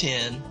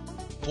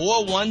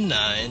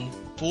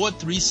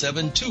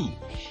 310-419-4372.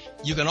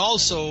 You can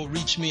also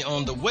reach me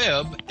on the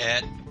web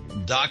at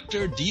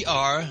Dr.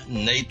 Dr.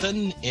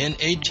 Nathan,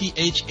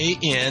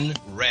 Nathan,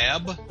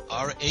 Rabb,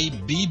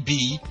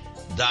 RABB.com.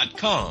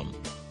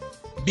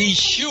 Be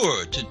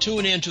sure to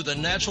tune in to The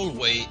Natural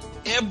Way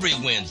every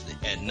Wednesday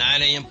at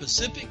 9 a.m.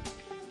 Pacific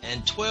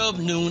and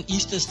 12 noon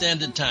Eastern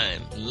Standard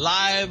Time,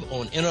 live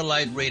on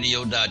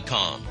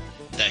InnerLightRadio.com.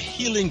 The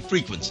Healing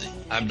Frequency.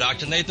 I'm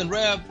Dr. Nathan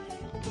Rabb.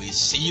 We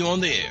see you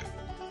on the air.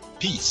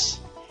 Peace.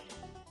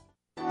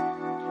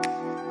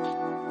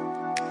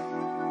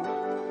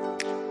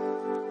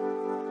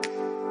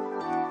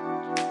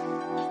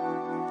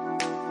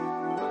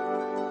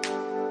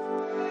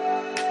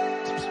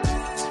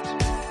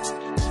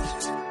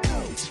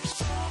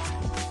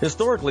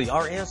 Historically,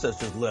 our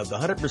ancestors lived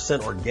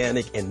 100%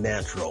 organic and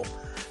natural,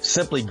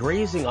 simply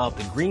grazing off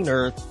the green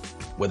earth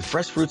with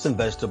fresh fruits and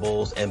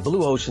vegetables and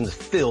blue oceans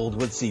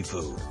filled with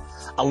seafood.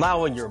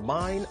 Allowing your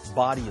mind,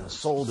 body, and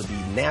soul to be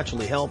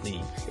naturally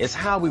healthy is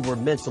how we were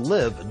meant to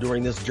live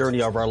during this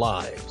journey of our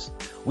lives.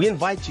 We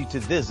invite you to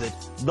visit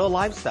The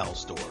Lifestyle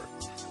Store.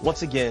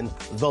 Once again,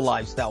 The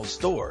Lifestyle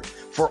Store,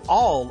 for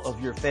all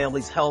of your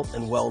family's health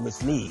and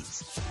wellness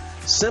needs.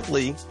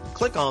 Simply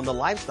click on the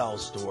Lifestyle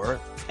Store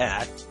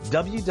at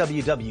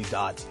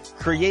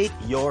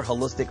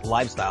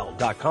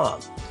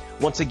www.createyourholisticlifestyle.com.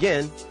 Once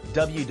again,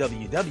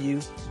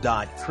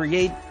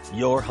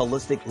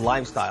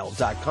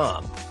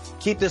 www.createyourholisticlifestyle.com.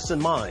 Keep this in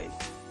mind.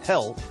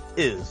 Health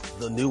is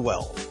the new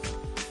wealth.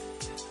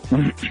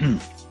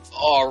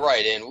 All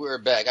right, and we're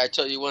back. I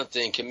tell you one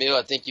thing, Camille,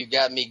 I think you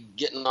got me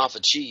getting off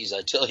of cheese,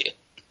 I tell you.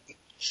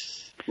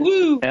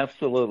 Woo!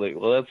 Absolutely.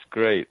 Well, that's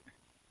great.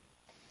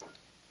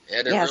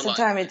 Yeah,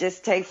 sometimes it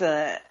just takes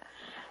a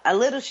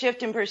little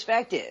shift in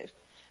perspective.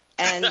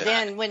 And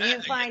then when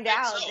you find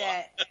out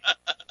that,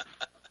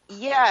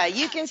 yeah,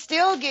 you can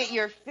still get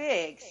your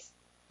fix,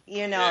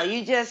 you know,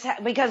 you just,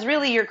 because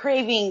really you're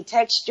craving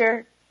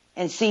texture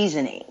and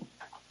seasoning.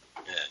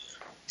 Yeah.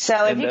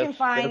 So if you can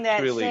find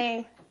that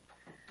same,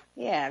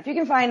 if you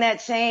can find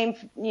that same,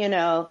 you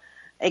know,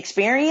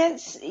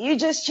 experience, you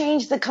just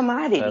change the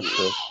commodity. That's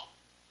it.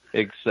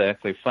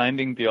 Exactly.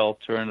 Finding the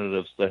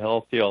alternatives, the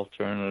healthy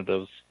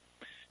alternatives.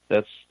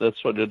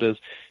 That's what it is.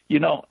 You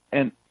know,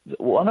 and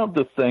one of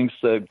the things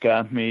that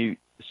got me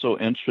so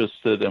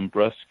interested in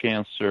breast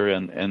cancer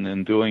and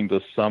in doing the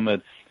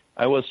summit,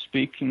 I was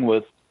speaking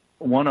with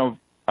one of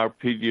our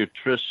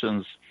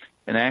pediatricians,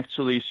 and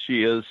actually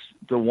she is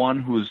the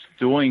one who's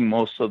doing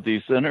most of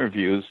these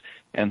interviews,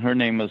 and her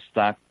name is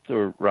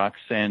Dr.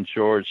 Roxanne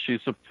George.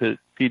 She's a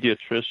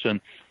pediatrician,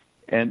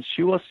 and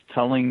she was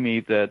telling me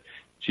that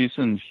she's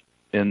in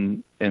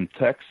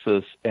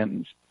Texas,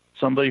 and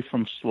somebody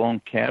from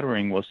Sloan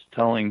Kettering was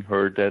telling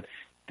her that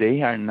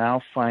they are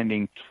now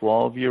finding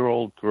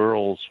 12-year-old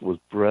girls with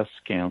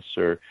breast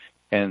cancer,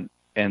 and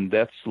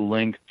that's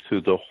linked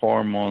to the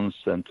hormones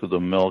and to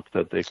the milk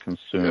that they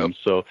consume. Yep.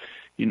 So,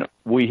 you know,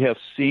 we have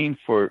seen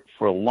for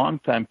a long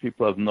time,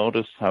 people have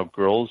noticed how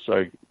girls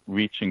are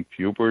reaching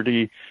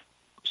puberty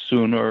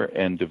sooner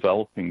and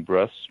developing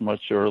breasts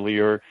much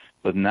earlier,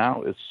 but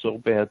now it's so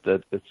bad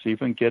that it's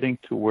even getting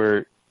to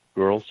where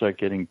girls are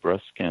getting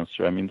breast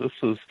cancer. I mean, this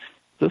is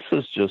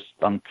just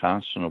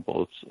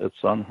unconscionable.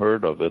 It's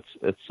unheard of.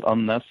 It's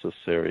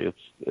unnecessary.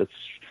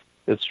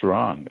 It's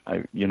wrong.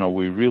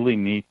 We really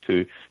need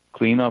to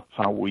clean up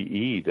how we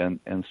eat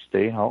and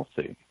stay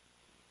healthy.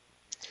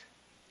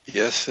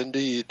 Yes,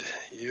 indeed.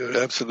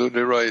 You're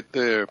absolutely right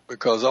there,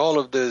 because all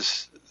of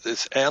this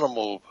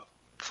animal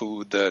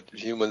food that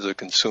humans are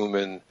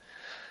consuming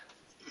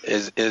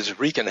is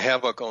wreaking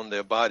havoc on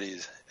their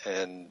bodies,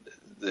 and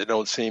they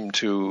don't seem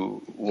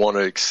to want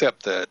to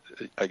accept that.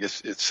 I guess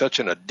it's such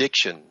an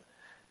addiction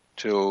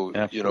to,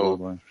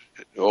 Absolutely.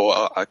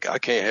 I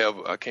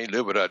can't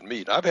live without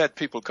meat. I've had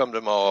people come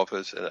to my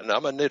office, and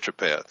I'm a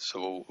naturopath,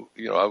 so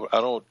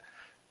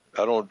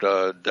I don't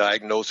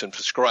diagnose and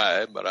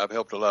prescribe, but I've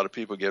helped a lot of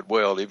people get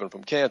well, even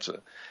from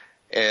cancer.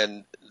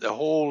 And the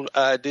whole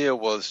idea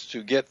was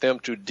to get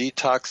them to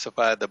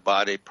detoxify the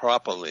body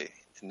properly,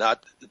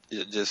 not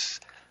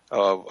just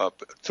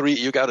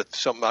you got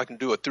something I can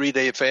do a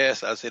 3-day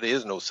fast. I said there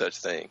is no such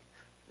thing.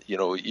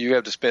 You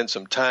have to spend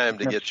some time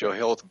to get your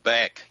health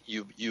back.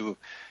 You've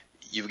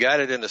got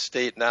it in a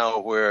state now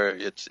where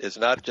it's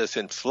not just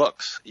in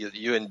flux.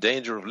 You're in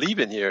danger of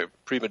leaving here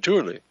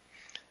prematurely.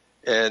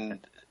 And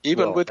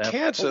even with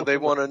cancer, they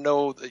want to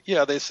know,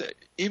 they say,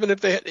 even if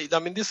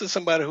this is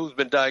somebody who's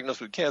been diagnosed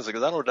with cancer,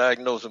 because I don't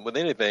diagnose them with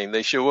anything.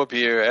 They show up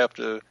here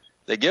after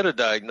they get a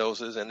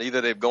diagnosis, and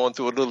either they've gone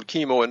through a little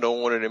chemo and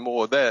don't want any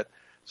more of that,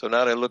 so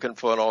now they're looking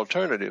for an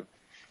alternative.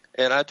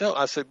 And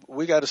I said,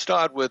 we got to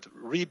start with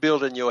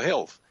rebuilding your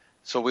health.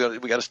 So we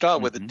got to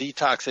start with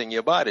detoxing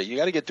your body. You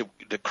got to get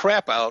the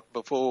crap out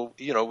before,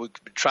 we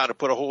try to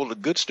put a whole lot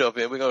of good stuff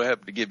in. We're going to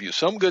have to give you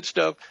some good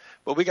stuff,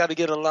 but we got to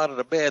get a lot of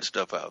the bad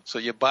stuff out so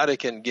your body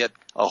can get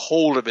a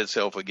hold of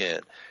itself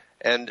again.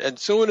 And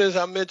soon as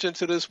I mentioned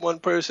to this one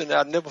person,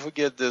 I'll never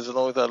forget this as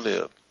long as I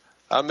live.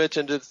 I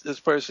mentioned this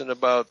person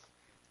about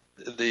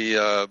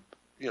the,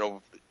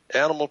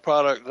 animal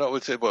product. No,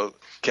 would say, well,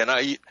 can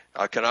I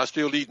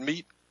still eat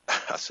meat?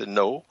 I said,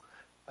 no.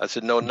 I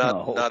said, no,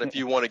 not if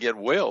you want to get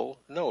well.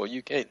 No,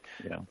 you can't.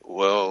 Yeah.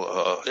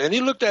 Well, and he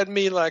looked at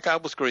me like I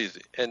was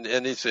crazy.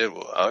 And he said,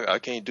 well, I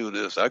can't do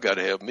this. I got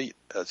to have meat.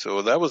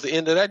 So that was the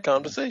end of that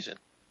conversation.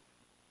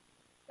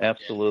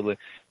 Absolutely.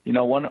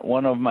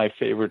 One of my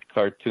favorite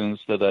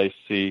cartoons that I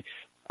see,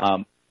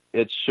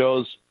 it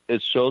shows a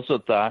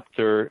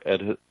doctor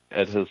at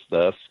his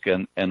desk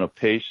and a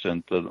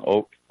patient, an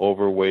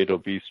overweight,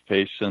 obese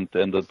patient,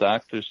 and the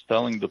doctor's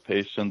telling the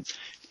patient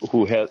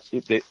who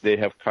they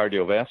have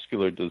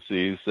cardiovascular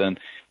disease, and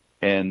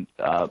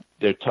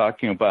they're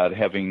talking about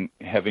having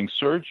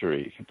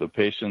surgery. The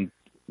patient,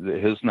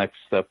 his next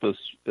step is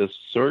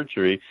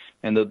surgery,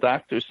 and the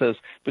doctor says,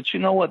 but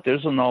you know what?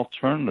 There's an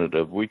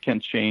alternative. We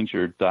can change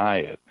your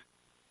diet.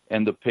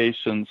 And the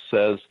patient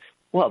says,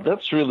 well,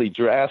 that's really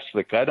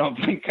drastic. I don't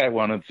think I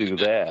want to do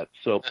that.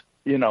 So,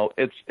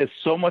 it's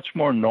so much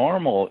more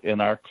normal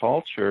in our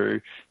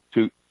culture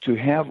to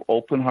have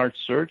open heart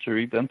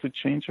surgery than to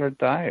change our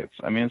diets.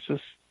 I mean,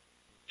 it's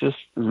just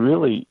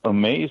really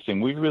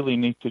amazing. We really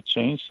need to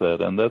change that,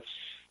 and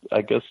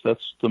I guess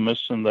that's the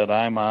mission that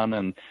I'm on,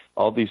 and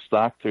all these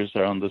doctors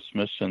are on this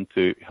mission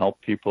to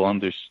help people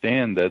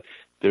understand that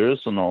there is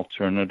an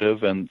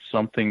alternative and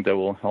something that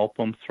will help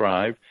them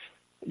thrive.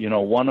 You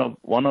know, one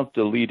of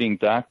the leading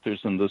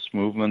doctors in this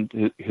movement,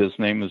 his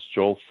name is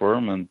Joel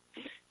Fuhrman,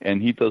 and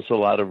he does a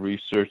lot of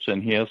research,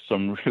 and he has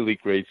some really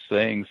great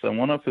sayings. And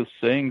one of his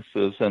sayings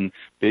is, and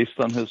based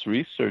on his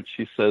research,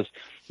 he says,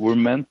 we're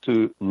meant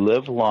to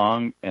live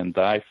long and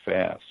die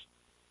fast.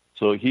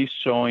 So he's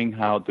showing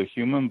how the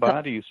human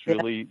body is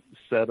really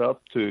set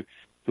up to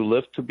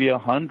live to be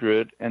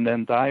 100 and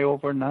then die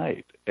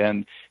overnight.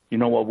 And, you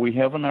know, what we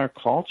have in our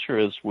culture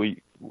is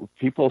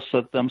people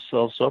set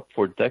themselves up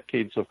for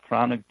decades of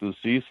chronic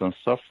disease and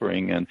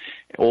suffering and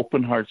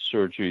open heart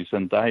surgeries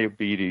and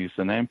diabetes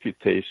and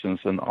amputations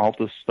and all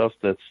this stuff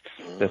that's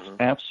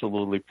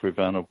absolutely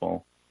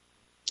preventable.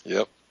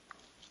 Yep.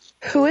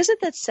 Who is it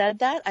that said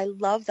that? I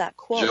love that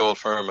quote. Joel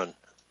Fuhrman.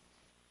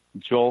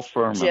 Joel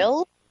Fuhrman.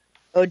 Jill?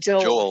 Oh,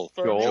 Joel.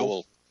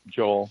 Joel.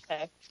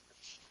 Okay.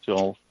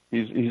 Joel.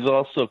 He's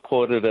also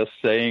quoted as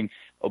saying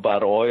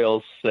about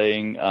oils,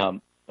 saying a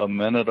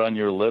minute on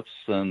your lips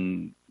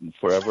and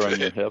forever on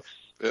your hips.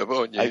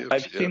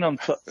 I've seen him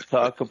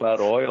talk about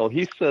oil.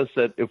 He says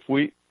that if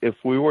we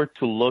were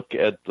to look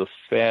at the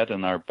fat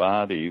in our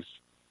bodies,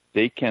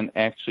 they can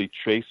actually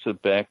trace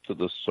it back to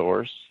the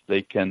source.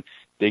 They can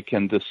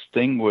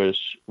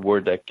distinguish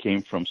where that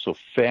came from. So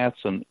fats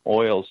and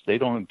oils, they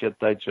don't get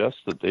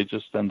digested. They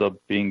just end up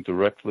being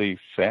directly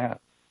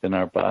fat in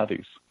our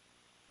bodies.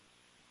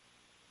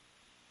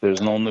 There's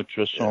no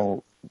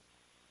nutritional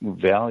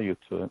value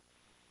to it.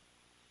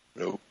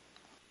 Nope.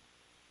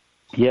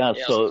 Yeah,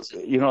 so,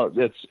 you know,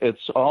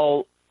 it's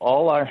all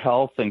our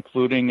health,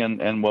 including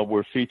and what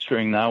we're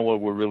featuring now, what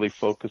we're really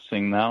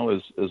focusing now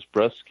is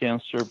breast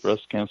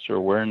cancer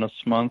awareness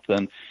month,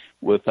 and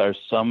with our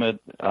summit,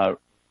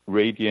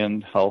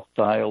 Radiant Health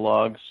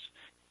Dialogues,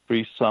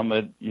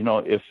 pre-summit, you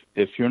know,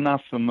 if you're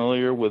not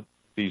familiar with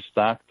these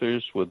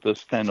doctors, with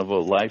this kind of a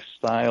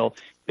lifestyle,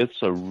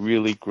 it's a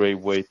really great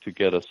way to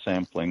get a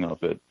sampling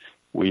of it.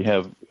 We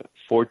have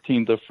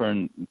 14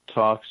 different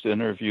talks,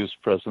 interviews,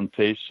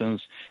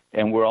 presentations,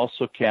 and we're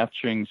also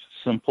capturing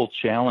simple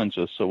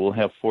challenges. So we'll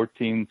have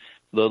 14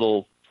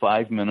 little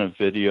 5-minute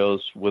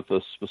videos with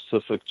a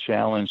specific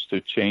challenge to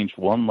change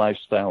one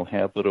lifestyle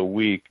habit a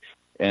week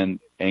and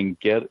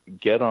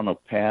get on a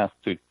path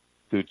to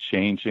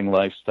changing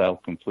lifestyle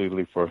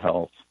completely for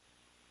health.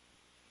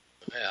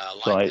 Yeah,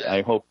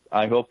 I hope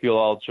you'll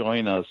all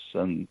join us,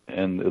 and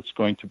it's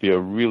going to be a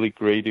really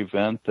great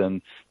event.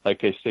 And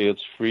like I say,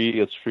 it's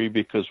free. It's free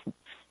because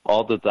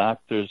all the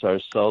doctors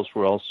ourselves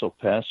were also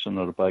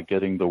passionate about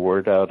getting the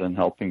word out and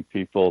helping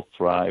people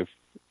thrive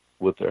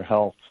with their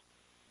health.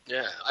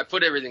 Yeah, I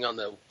put everything on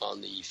the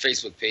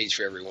Facebook page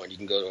for everyone. You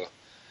can go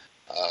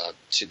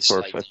to the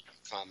site, the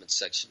comment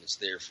section. It's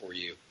there for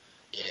you.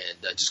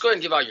 And just go ahead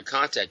and give out your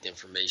contact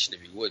information,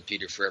 if you would,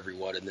 Peter, for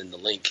everyone, and then the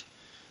link.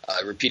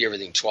 Repeat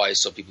everything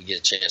twice so people get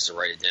a chance to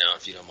write it down,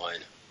 if you don't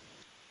mind.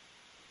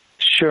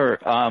 Sure.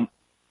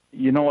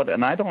 You know what?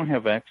 And I don't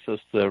have access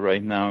to that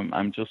right now.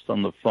 I'm just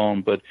on the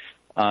phone. But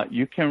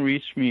you can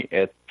reach me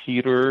at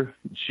Peter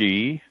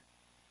G.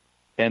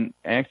 And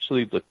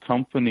actually, the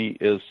company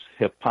is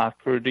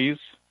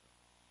Hippocrates,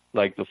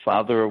 like the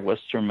father of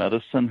Western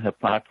medicine,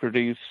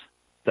 Hippocrates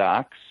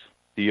Docs,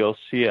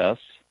 DOCS.com.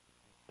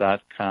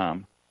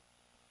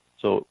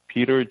 So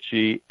Peter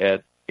G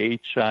at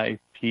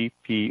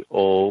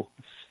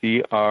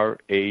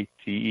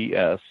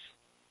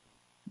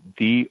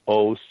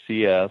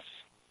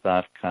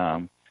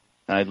HIPPOCRATES.DOCS.com.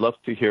 And I'd love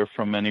to hear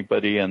from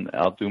anybody, and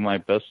I'll do my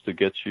best to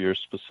get you your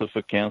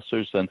specific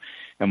answers. And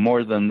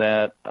more than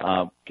that,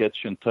 get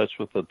you in touch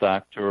with a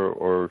doctor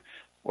or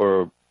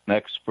an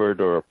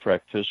expert or a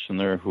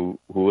practitioner who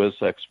is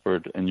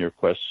expert in your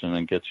question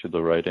and get you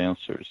the right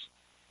answers.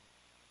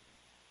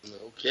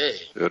 Okay.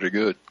 Very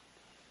good.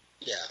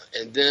 Yeah,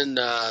 and then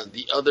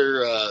the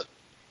other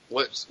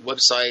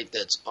website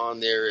that's on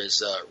there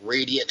is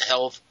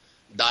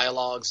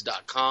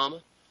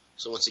RadiantHealthDialogues.com.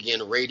 So once again,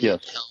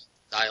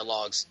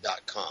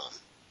 RadiantHealthDialogues.com.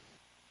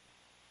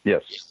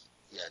 Yes.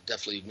 Yeah,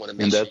 definitely want to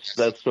make sure. And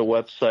that's the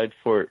website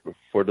for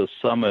the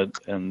summit.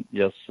 And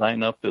yes,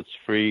 sign up. It's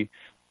free,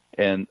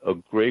 and a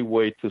great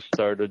way to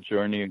start a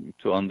journey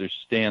to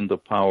understand the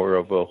power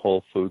of a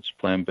whole foods,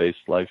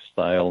 plant-based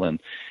lifestyle,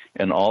 and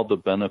all the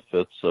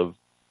benefits of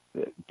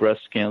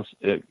breast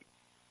cancer.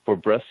 For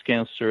breast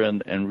cancer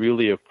and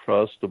really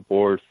across the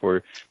board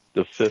for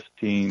the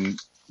 15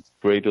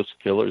 greatest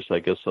killers, I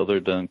guess,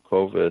 other than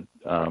COVID,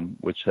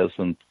 which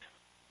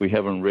we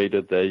haven't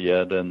rated that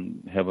yet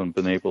and haven't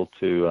been able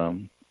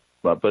to.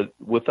 But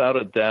without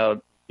a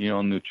doubt, you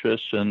know,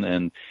 nutrition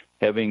and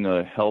having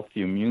a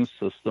healthy immune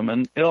system,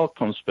 and it all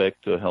comes back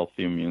to a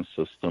healthy immune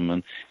system.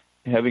 And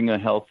having a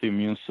healthy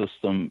immune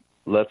system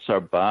lets our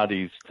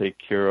bodies take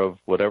care of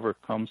whatever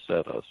comes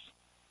at us.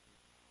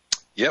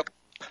 Yep.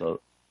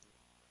 So.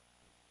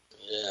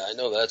 Yeah, I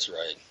know that's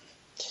right.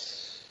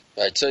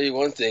 I tell you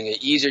one thing, the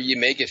easier you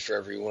make it for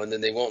everyone, then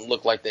they won't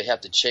look like they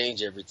have to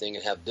change everything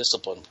and have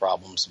discipline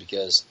problems,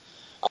 because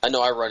I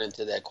know I run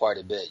into that quite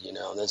a bit, and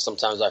then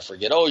sometimes I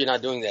forget, oh, you're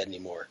not doing that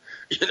anymore,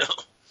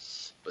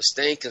 But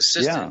staying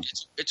consistent,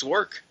 it's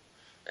work.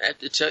 I have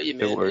to tell you,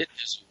 man, it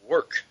is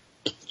work,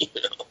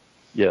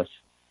 Yes.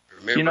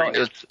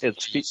 Remembering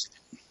it's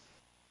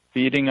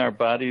feeding our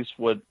bodies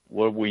what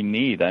we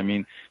need. I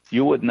mean,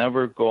 you would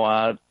never go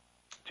out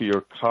to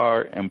your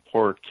car and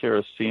pour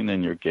kerosene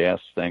in your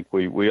gas tank.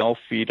 We all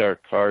feed our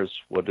cars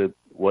what it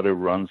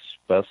runs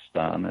best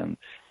on, and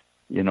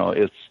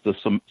it's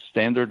the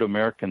standard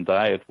American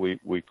diet.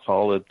 We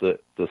call it the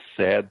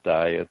SAD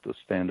diet, the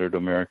standard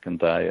American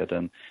diet,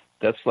 and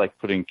that's like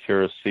putting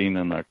kerosene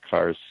in our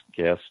car's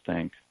gas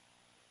tank.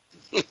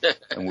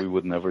 And we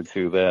would never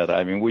do that.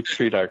 I mean, we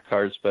treat our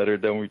cars better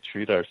than we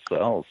treat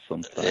ourselves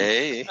sometimes.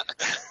 Hey.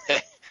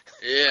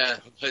 Yeah,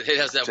 but it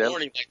has that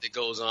warning light that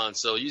goes on.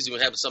 So usually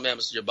when something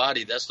happens to your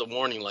body, that's the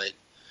warning light.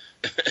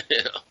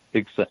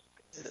 Exactly.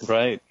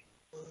 Right.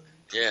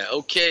 Yeah.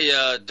 Okay,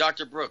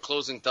 Dr. Brooke,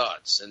 closing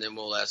thoughts, and then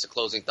we'll ask the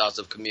closing thoughts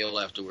of Camille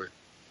afterward.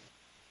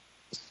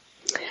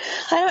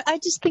 I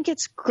just think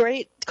it's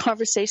great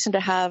conversation to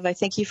have. I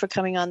thank you for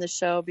coming on the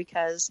show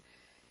because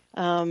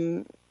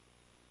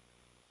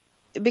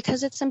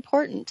it's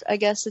important. I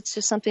guess it's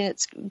just something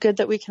that's good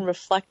that we can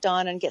reflect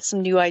on and get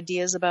some new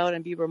ideas about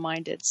and be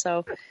reminded.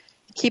 So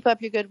keep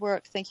up your good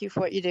work. Thank you for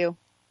what you do.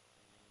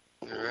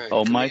 All right.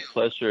 Oh, my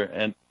pleasure.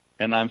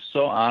 And I'm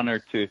so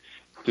honored to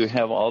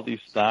have all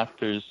these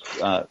doctors,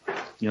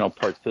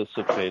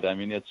 participate. I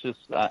mean, it's just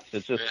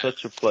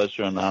such a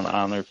pleasure and an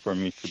honor for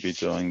me to be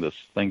doing this.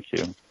 Thank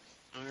you.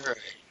 All right.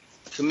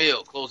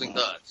 Camille, closing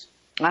thoughts.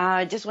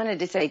 I just wanted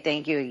to say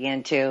thank you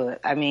again, too.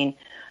 I mean,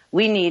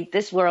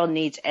 this world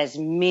needs as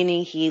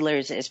many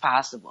healers as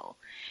possible.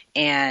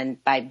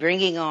 And by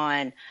bringing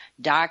on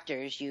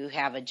doctors, you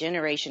have a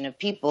generation of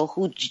people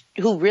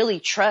who really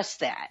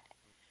trust that.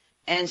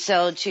 And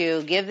so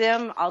to give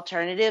them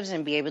alternatives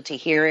and be able to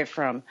hear it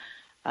from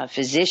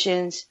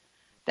physicians,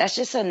 that's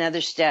just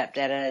another step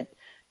that'll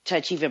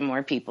touch even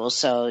more people.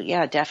 So,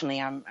 yeah,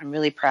 definitely, I'm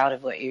really proud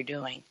of what you're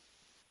doing.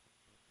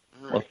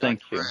 Well,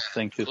 thank you.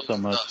 Thank you so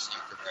much.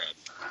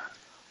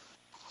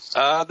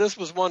 This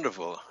was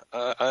wonderful.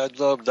 I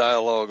love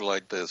dialogue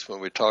like this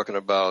when we're talking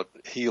about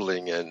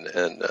healing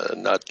and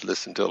not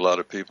listen to a lot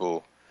of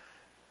people.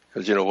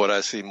 Because, what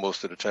I see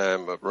most of the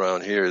time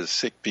around here is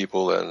sick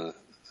people, and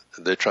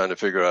they're trying to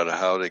figure out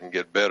how they can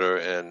get better,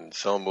 and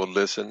some will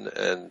listen.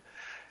 And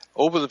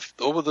over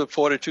the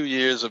 42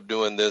 years of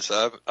doing this,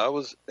 I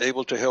was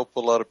able to help a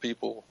lot of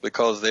people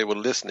because they were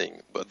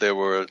listening, but there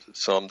were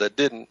some that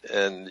didn't.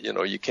 And,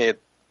 you can't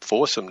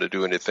force them to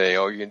do anything.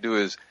 All you can do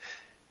is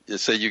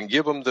say you can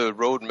give them the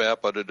roadmap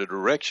or the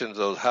directions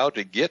of how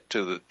to get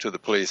to the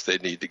place they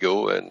need to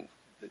go, and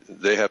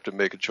they have to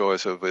make a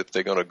choice of if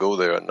they're going to go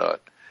there or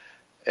not.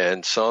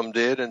 And some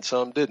did and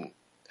some didn't.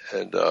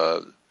 And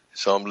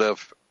some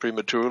left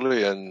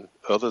prematurely, and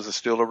others are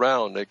still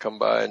around. They come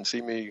by and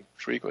see me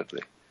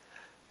frequently.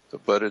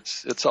 But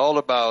it's all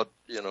about,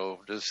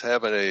 just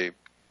having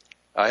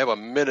I have a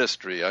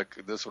ministry.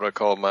 This is what I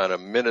call mine, a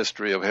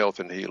ministry of health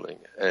and healing.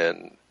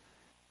 And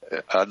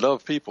I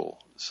love people.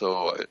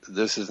 So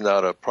this is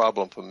not a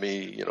problem for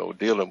me,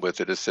 dealing with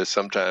it. It's just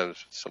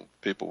sometimes some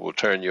people will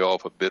turn you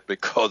off a bit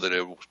because of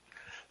their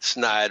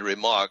snide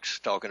remarks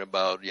talking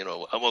about, I'm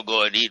going to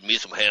go and eat me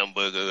some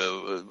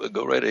hamburger.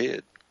 Go right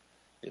ahead.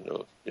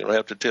 You don't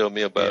have to tell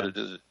me about it.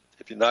 Just,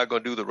 if you're not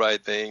going to do the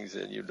right things,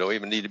 and you don't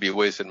even need to be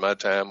wasting my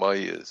time or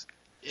his.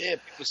 Yeah,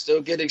 people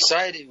still get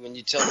excited when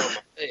you tell them,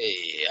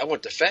 hey, I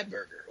want the fat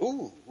burger.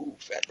 Ooh,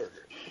 fat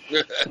burger.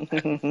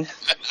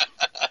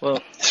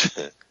 Well,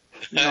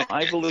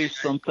 I believe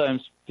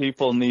sometimes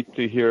people need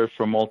to hear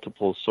from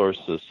multiple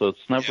sources, so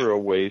it's never a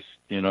waste.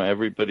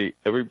 Everybody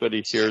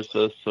hears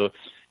us, so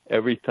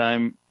every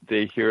time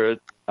they hear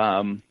it,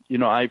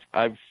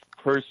 I've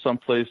heard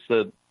someplace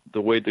that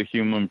the way the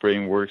human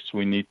brain works,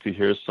 we need to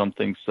hear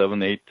something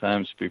 7-8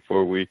 times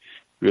before we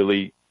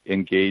really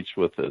engage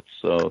with it.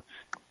 So,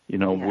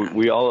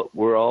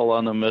 we're all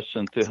on a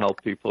mission to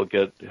help people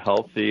get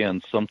healthy,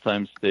 and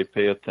sometimes they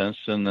pay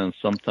attention, and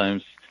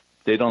sometimes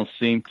they don't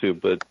seem to,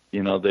 but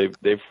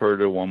they've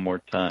heard it one more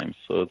time.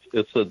 So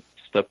it's a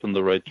step in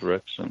the right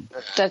direction.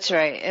 That's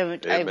right.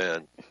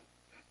 Amen.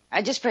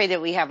 I just pray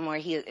that we have more.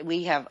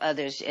 We have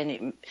others,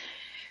 and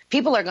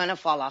people are going to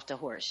fall off the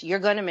horse. You're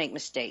going to make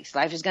mistakes.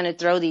 Life is going to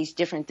throw these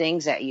different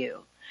things at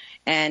you,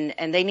 and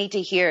they need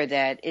to hear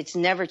that it's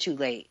never too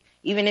late.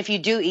 Even if you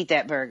do eat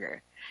that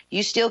burger,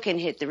 you still can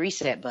hit the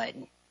reset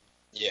button.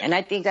 Yeah. And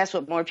I think that's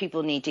what more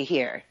people need to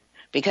hear,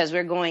 because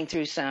we're going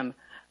through some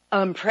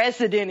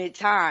unprecedented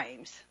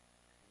times.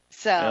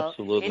 So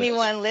Absolutely.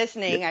 Anyone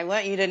listening, I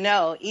want you to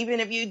know, even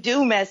if you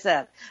do mess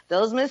up,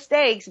 those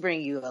mistakes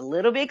bring you a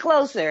little bit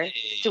closer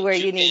to where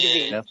you need to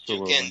be.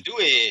 Absolutely. You can do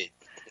it.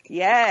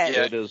 Yes.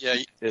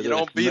 You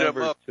don't beat them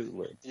up.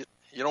 You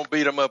don't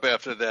beat them up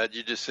after that.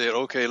 You just say,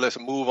 okay, let's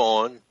move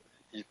on.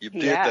 You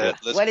did that.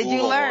 Let's What did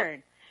you move learn?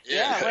 on.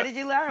 Yeah, what did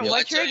you learn? Well, What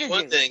I tell you triggered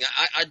one you? thing,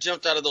 I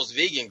jumped out of those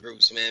vegan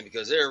groups, man,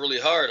 because they're really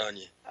hard on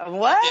you.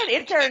 What?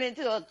 It turned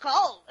into a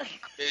cult. Man,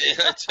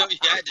 I tell you,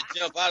 I had to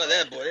jump out of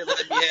that, boy. They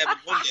let me have it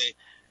one day.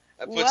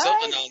 I put What?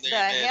 something on there, The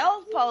man.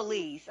 health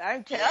police.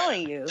 I'm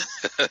telling you.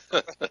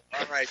 All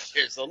right,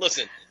 here. So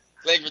listen,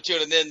 thank you for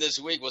tuning in this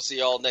week. We'll see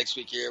you all next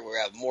week here. We'll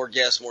have more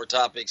guests, more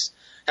topics.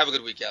 Have a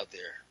good week out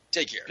there.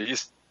 Take care.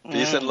 Peace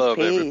and love,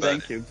 peace. everybody.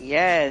 Thank you.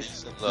 Yes.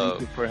 Peace and love.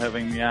 Thank you for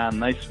having me on.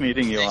 Nice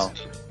meeting you all.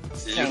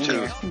 You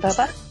too.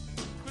 Bye-bye.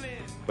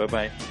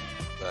 Bye-bye.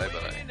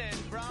 Bye-bye.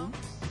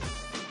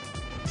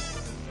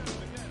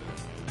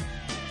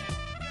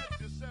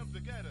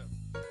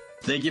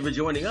 Thank you for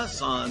joining us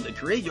on the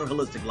Create Your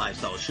Holistic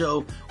Lifestyle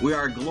Show. We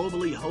are a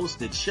globally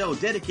hosted show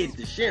dedicated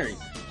to sharing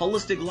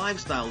holistic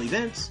lifestyle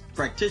events,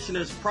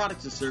 practitioners,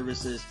 products and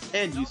services,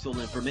 and useful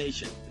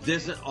information.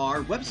 Visit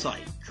our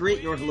website,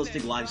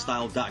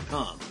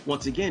 createyourholisticlifestyle.com.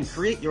 Once again,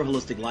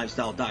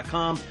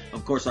 createyourholisticlifestyle.com.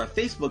 Of course, our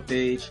Facebook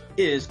page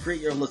is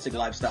Create Your Holistic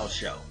Lifestyle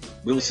Show.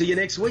 We will see you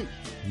next week.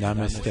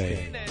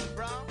 Namaste.